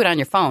because you can do it on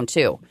your phone,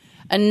 too.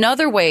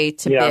 Another way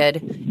to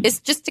bid is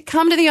just to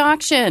come to the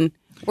auction.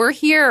 We're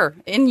here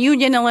in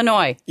Union,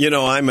 Illinois.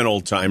 I'm an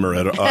old timer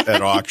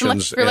at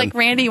auctions. You're like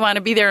Randy, you want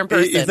to be there in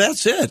person.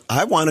 That's it.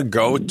 I want to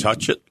go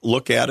touch it,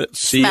 look at it,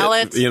 see Smell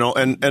it.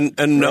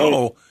 And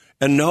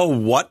know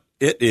what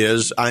it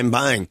is I'm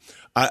buying.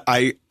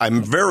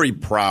 I'm very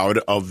proud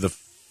of the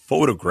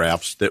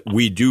photographs that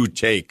we do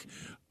take.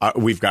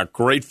 We've got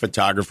great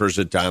photographers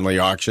at Donley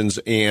Auctions,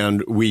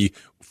 and we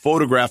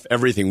photograph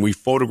everything. We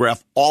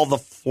photograph all the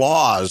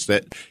flaws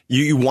that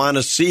you want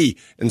to see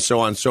and so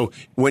on. So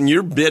when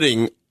you're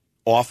bidding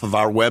off of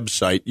our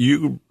website,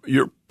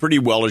 you're pretty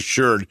well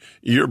assured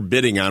you're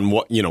bidding on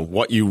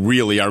what you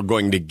really are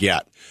going to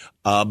get.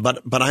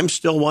 But I'm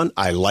still one.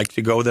 I like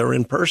to go there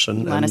in person.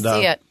 You want to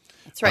see it.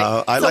 That's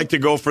right. I like to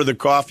go for the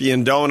coffee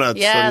and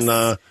donuts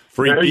and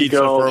free pizza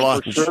for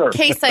lunch. For sure. In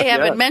case I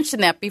haven't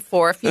mentioned that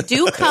before, if you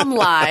do come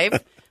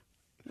live,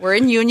 we're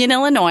in Union,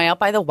 Illinois, out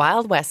by the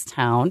Wild West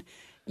town.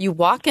 You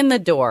walk in the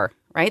door,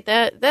 right?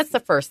 That's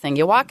the first thing.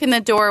 You walk in the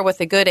door with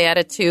a good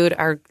attitude.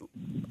 Our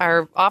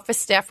office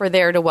staff are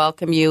there to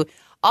welcome you.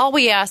 All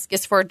we ask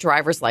is for a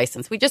driver's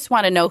license. We just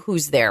want to know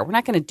who's there. We're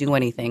not going to do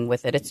anything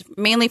with it. It's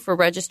mainly for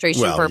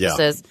registration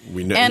purposes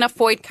and a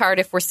FOID card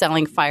if we're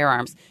selling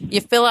firearms. You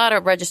fill out a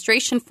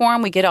registration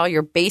form. We get all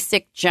your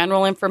basic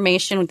general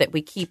information that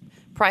we keep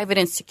private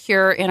and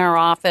secure in our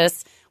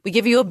office. We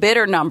give you a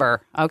bidder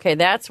number. Okay,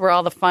 that's where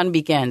all the fun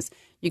begins.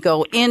 You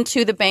go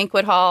into the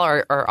banquet hall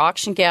or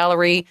auction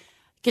gallery,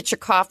 get your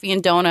coffee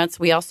and donuts.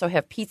 We also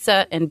have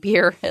pizza and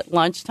beer at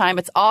lunchtime.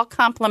 It's all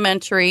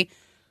complimentary.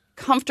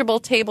 Comfortable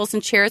tables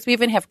and chairs. We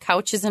even have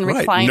couches and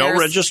recliners. No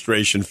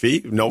registration fee,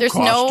 There's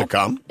cost no to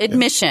come.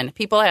 Admission. Yeah.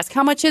 People ask,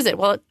 how much is it?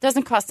 Well, it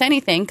doesn't cost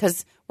anything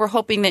because we're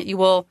hoping that you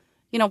will,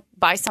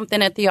 buy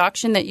something at the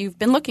auction that you've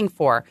been looking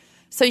for.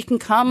 So you can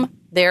come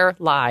there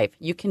live.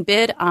 You can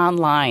bid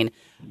online.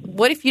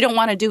 What if you don't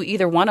want to do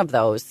either one of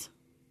those?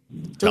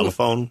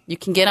 Telephone. You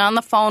can get on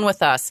the phone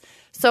with us.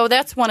 So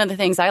that's one of the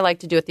things I like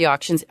to do at the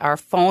auctions, are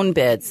phone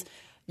bids.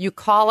 You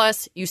call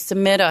us, you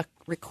submit a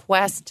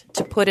request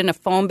to put in a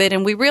phone bid,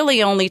 and we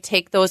really only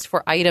take those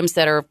for items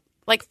that are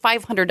like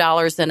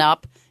 $500 and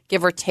up,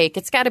 give or take.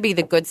 It's got to be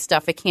the good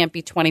stuff. It can't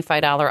be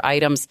 $25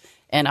 items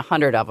and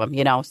 100 of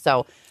them,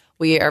 So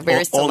we are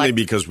very selective. Only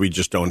because we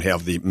just don't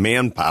have the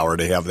manpower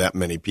to have that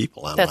many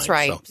people online. That's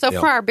right. So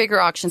for our bigger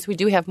auctions, we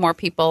do have more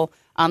people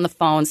on the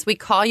phones. We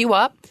call you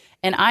up,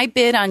 and I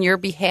bid on your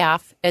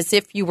behalf as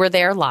if you were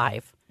there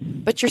live.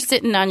 But you're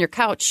sitting on your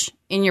couch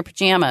in your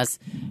pajamas,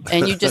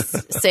 and you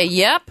just say,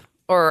 yep,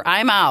 or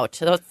I'm out.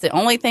 That's the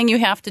only thing you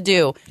have to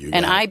do.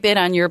 And I bid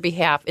on your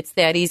behalf. It's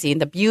that easy. And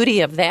the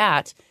beauty of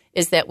that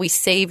is that we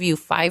save you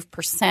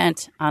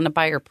 5% on the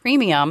buyer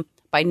premium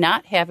by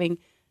not having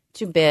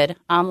to bid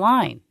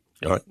online.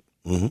 All right.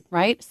 Mm-hmm.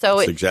 Right? So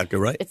that's exactly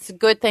right. It's a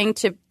good thing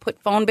to put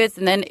phone bids.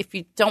 And then if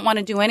you don't want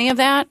to do any of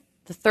that,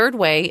 the third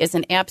way is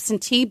an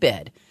absentee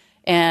bid.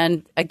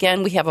 And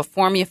again, we have a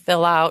form you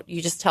fill out.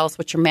 You just tell us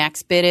what your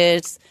max bid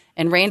is.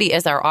 And Randy,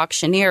 as our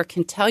auctioneer,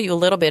 can tell you a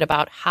little bit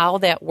about how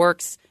that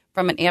works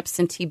from an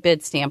absentee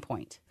bid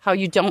standpoint, how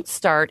you don't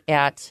start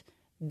at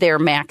their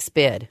max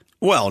bid.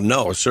 Well,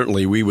 no,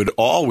 certainly we would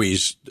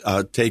always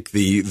take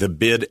the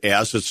bid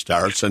as it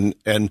starts. And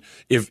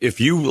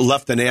if you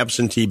left an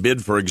absentee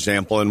bid, for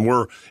example, and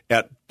we're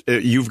at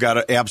you've got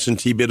an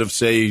absentee bid of,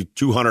 say,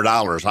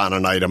 $200 on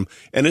an item,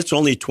 and it's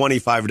only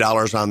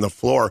 $25 on the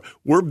floor,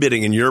 we're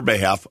bidding in your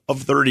behalf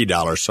of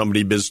 $30.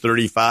 Somebody bids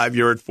 $35,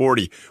 you're at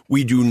 $40.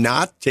 We do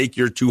not take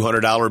your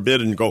 $200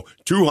 bid and go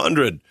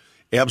 $200.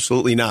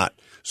 Absolutely not.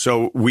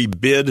 So we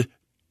bid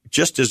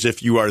just as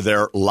if you are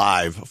there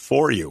live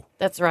for you.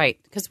 That's right,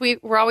 because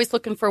we're always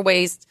looking for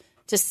ways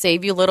to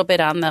save you a little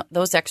bit on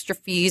those extra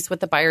fees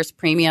with the buyer's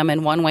premium.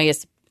 And one way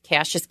is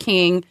cash is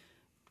king.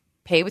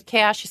 Pay with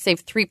cash, you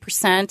save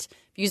 3%. If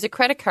you use a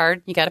credit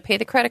card, you got to pay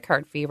the credit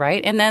card fee,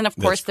 right? And then, of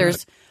course,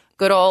 there's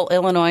good old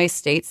Illinois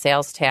state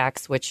sales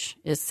tax, which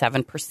is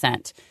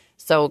 7%.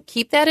 So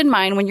keep that in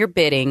mind when you're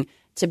bidding,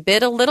 to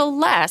bid a little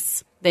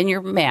less than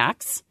your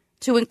max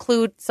to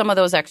include some of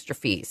those extra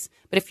fees.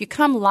 But if you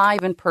come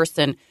live in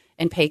person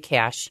and pay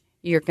cash,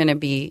 you're going to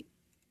be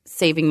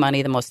saving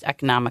money the most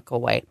economical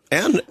way.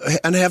 And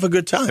have a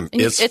good time.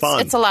 It's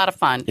fun. It's a lot of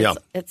fun. Yeah.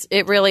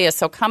 It really is.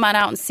 So come on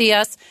out and see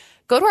us.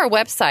 Go to our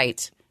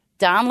website,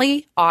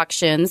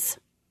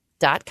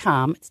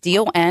 DonleyAuctions.com. It's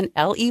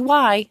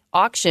DONLEY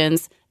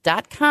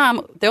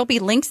auctions.com. There'll be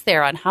links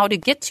there on how to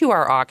get to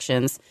our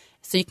auctions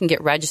so you can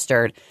get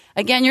registered.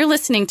 Again, you're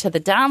listening to the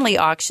Donley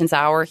Auctions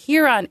Hour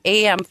here on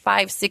AM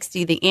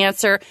 560, The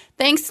Answer.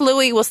 Thanks,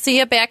 Louie. We'll see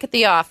you back at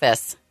the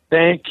office.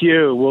 Thank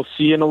you. We'll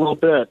see you in a little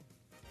bit.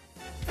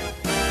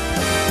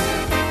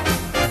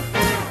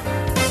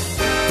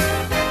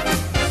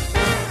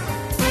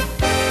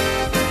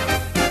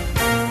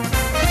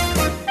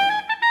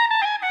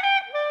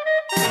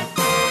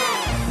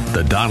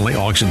 The Donley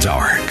Auctions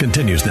Hour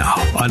continues now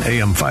on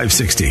AM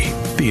 560.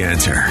 The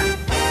Answer.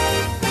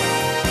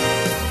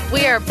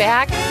 We are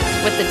back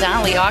with the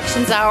Donley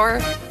Auctions Hour.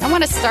 I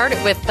want to start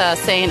it with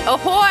saying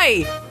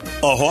ahoy!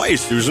 Ahoy,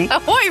 Susan.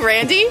 Ahoy,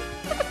 Randy!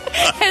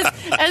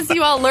 as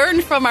you all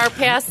learned from our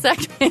past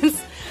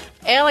segments,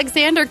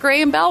 Alexander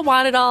Graham Bell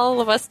wanted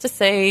all of us to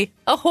say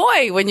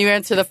ahoy when you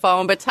answer the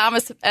phone, but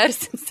Thomas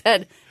Edison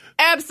said,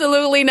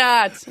 absolutely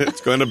not.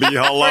 It's going to be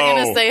hello. We're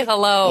going to say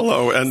hello.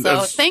 Hello. And so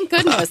thank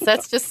goodness.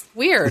 That's just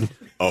weird.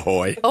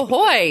 Ahoy.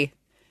 Ahoy.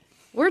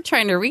 We're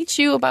trying to reach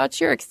you about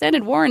your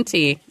extended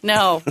warranty.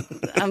 No,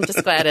 I'm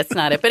just glad it's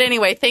not it. But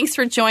anyway, thanks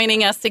for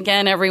joining us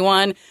again,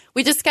 everyone.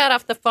 We just got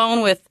off the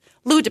phone with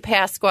Lou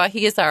DePasqua.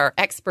 He is our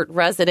expert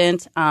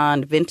resident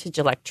on vintage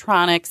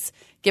electronics.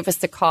 Give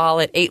us a call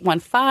at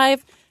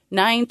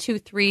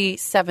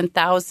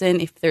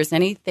 815-923-7000 if there's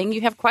anything you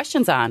have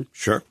questions on.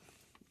 Sure.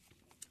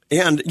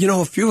 And,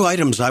 a few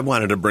items I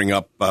wanted to bring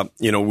up.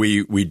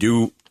 We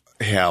do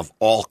have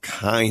all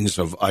kinds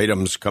of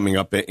items coming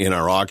up in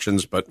our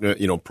auctions, but,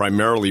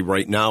 primarily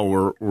right now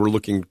we're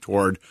looking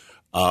toward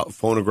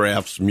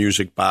phonographs,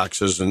 music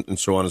boxes, and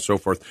so on and so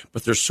forth.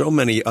 But there's so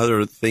many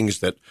other things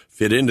that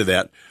fit into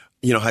that.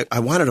 I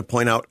wanted to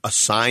point out a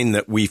sign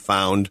that we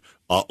found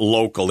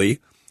locally,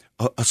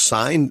 a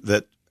sign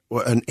that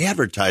an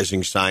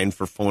advertising sign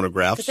for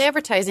phonographs. Because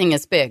advertising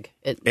is big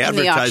in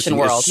the auction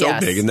world. Advertising is so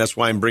big, and that's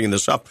why I'm bringing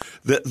this up.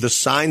 The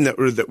sign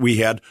that we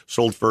had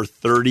sold for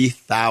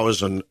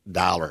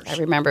 $30,000. I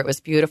remember it was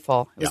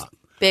beautiful. It was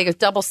big, it was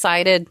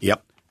double-sided.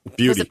 Yep.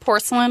 Beauty. Was it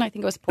porcelain? I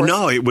think it was porcelain.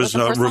 No, it was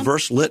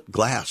reverse lit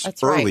glass.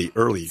 That's early.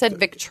 It said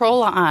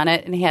Victrola on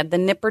it, and it had the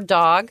Nipper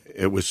dog.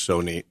 It was so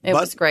neat. It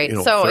was great.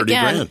 So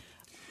again, grand.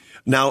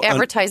 Now,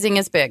 advertising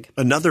is big.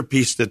 Another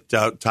piece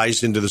that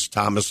ties into this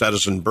Thomas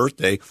Edison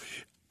birthday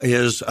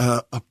is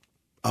a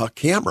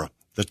camera,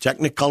 the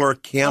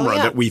Technicolor camera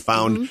that we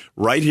found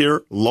right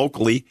here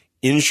locally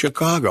in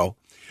Chicago.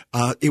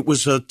 It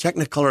was a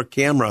Technicolor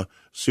camera,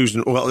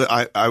 Susan. Well,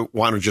 I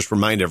want to just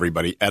remind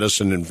everybody,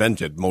 Edison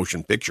invented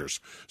motion pictures.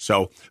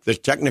 So the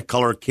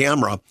Technicolor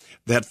camera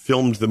that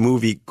filmed the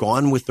movie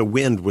Gone with the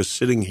Wind was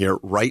sitting here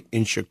right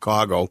in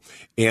Chicago.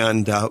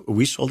 And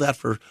we sold that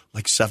for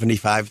like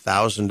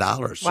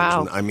 $75,000. Wow.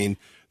 Susan. I mean,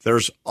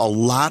 there's a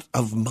lot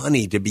of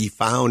money to be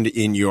found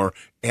in your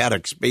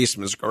attics,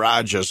 basements,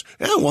 garages,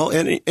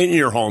 and in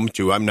your home,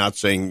 too. I'm not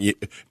saying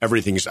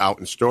everything's out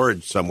in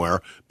storage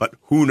somewhere, but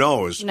who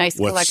knows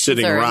what's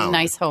sitting around.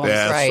 Nice homes,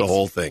 That's right. the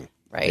whole thing.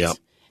 Right. Yep.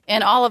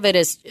 And all of it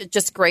is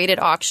just great at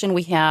auction.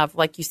 We have,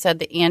 like you said,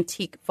 the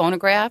antique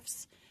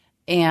phonographs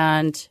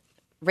and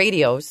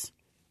radios,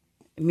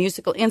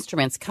 musical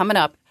instruments coming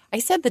up. I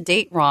said the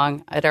date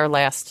wrong at our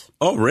last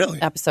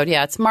episode.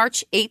 Yeah, it's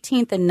March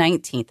 18th and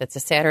 19th. It's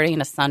a Saturday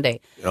and a Sunday.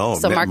 Oh,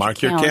 so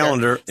mark your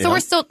calendar. So we're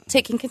still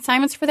taking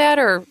consignments for that,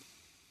 or?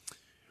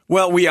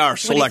 Well, we are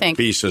select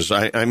pieces.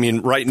 I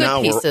mean, right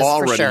now we're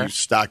already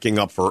stocking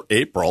up for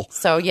April.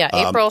 So,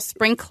 April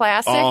Spring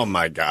Classic. Oh,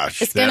 my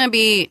gosh. It's going to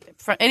be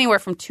anywhere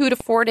from 2 to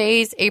 4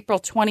 days, April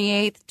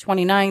 28th,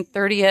 29th,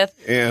 30th.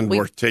 And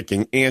we're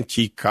taking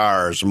antique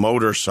cars,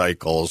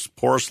 motorcycles,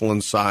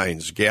 porcelain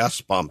signs,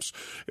 gas pumps.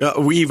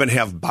 We even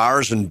have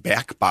bars and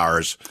back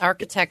bars.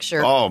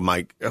 Architecture. Oh,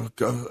 my,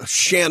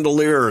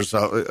 chandeliers,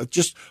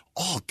 just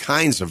all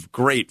kinds of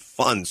great,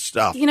 fun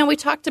stuff. We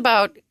talked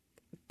about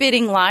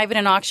bidding live at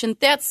an auction.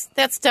 That's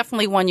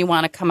definitely one you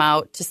want to come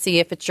out to see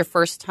if it's your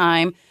first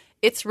time.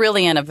 It's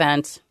really an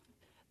event.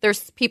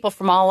 There's people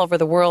from all over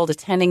the world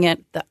attending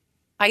it. The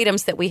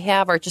items that we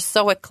have are just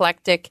so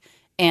eclectic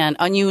and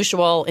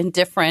unusual and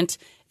different.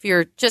 If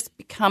you're just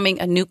becoming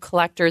a new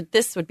collector,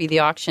 this would be the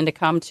auction to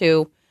come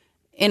to,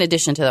 in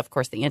addition to, of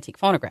course, the antique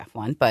phonograph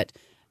one. But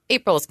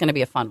April is going to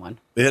be a fun one.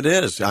 It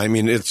is. I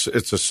mean, it's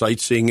a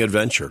sightseeing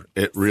adventure.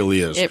 It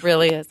really is. It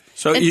really is.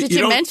 So did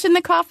you mention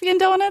the coffee and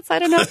donuts? I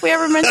don't know if we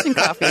ever mentioned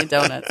coffee and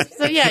donuts.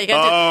 So yeah, you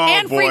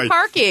got free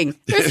parking.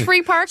 There's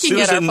free parking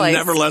at our place. Susan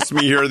never lets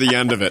me hear the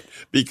end of it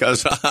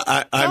because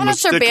I'm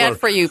donuts a stickler. Are bad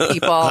for you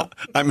people.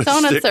 I'm a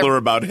donuts stickler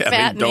about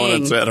having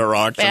donuts at our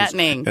auctions.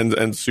 Fattening.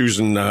 And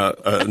Susan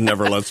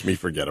never lets me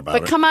forget about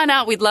it. But come on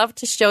out. We'd love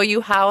to show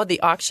you how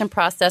the auction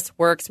process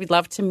works. We'd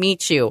love to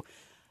meet you.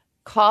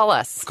 Call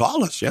us.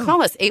 Call us, yeah.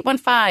 Call us,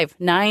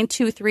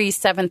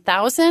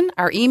 815-923-7000.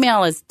 Our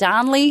email is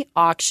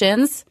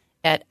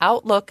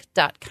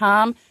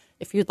donleyauctions@outlook.com.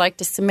 If you'd like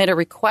to submit a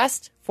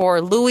request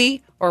for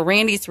Louie or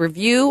Randy's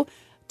review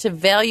to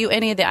value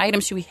any of the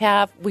items we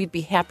have, we'd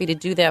be happy to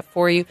do that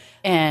for you.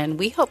 And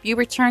we hope you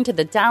return to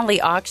the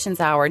Donley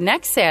Auctions Hour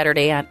next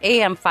Saturday on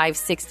AM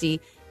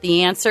 560,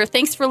 The Answer.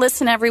 Thanks for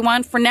listening,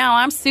 everyone. For now,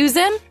 I'm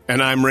Susan.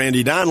 And I'm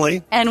Randy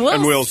Donley. And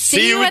we'll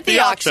see you at the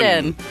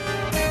auction.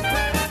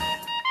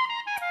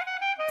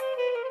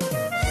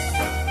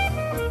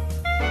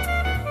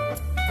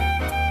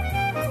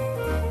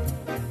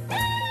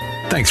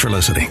 Thanks for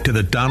listening to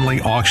the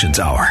Donley Auctions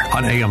Hour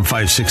on AM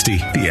 560,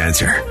 The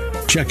Answer.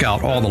 Check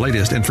out all the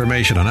latest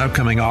information on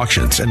upcoming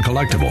auctions and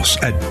collectibles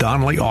at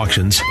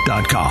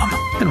DonleyAuctions.com.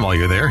 And while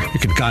you're there, you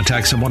can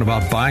contact someone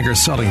about buying or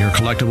selling your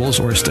collectibles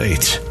or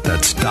estates.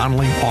 That's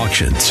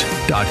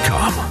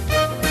DonleyAuctions.com.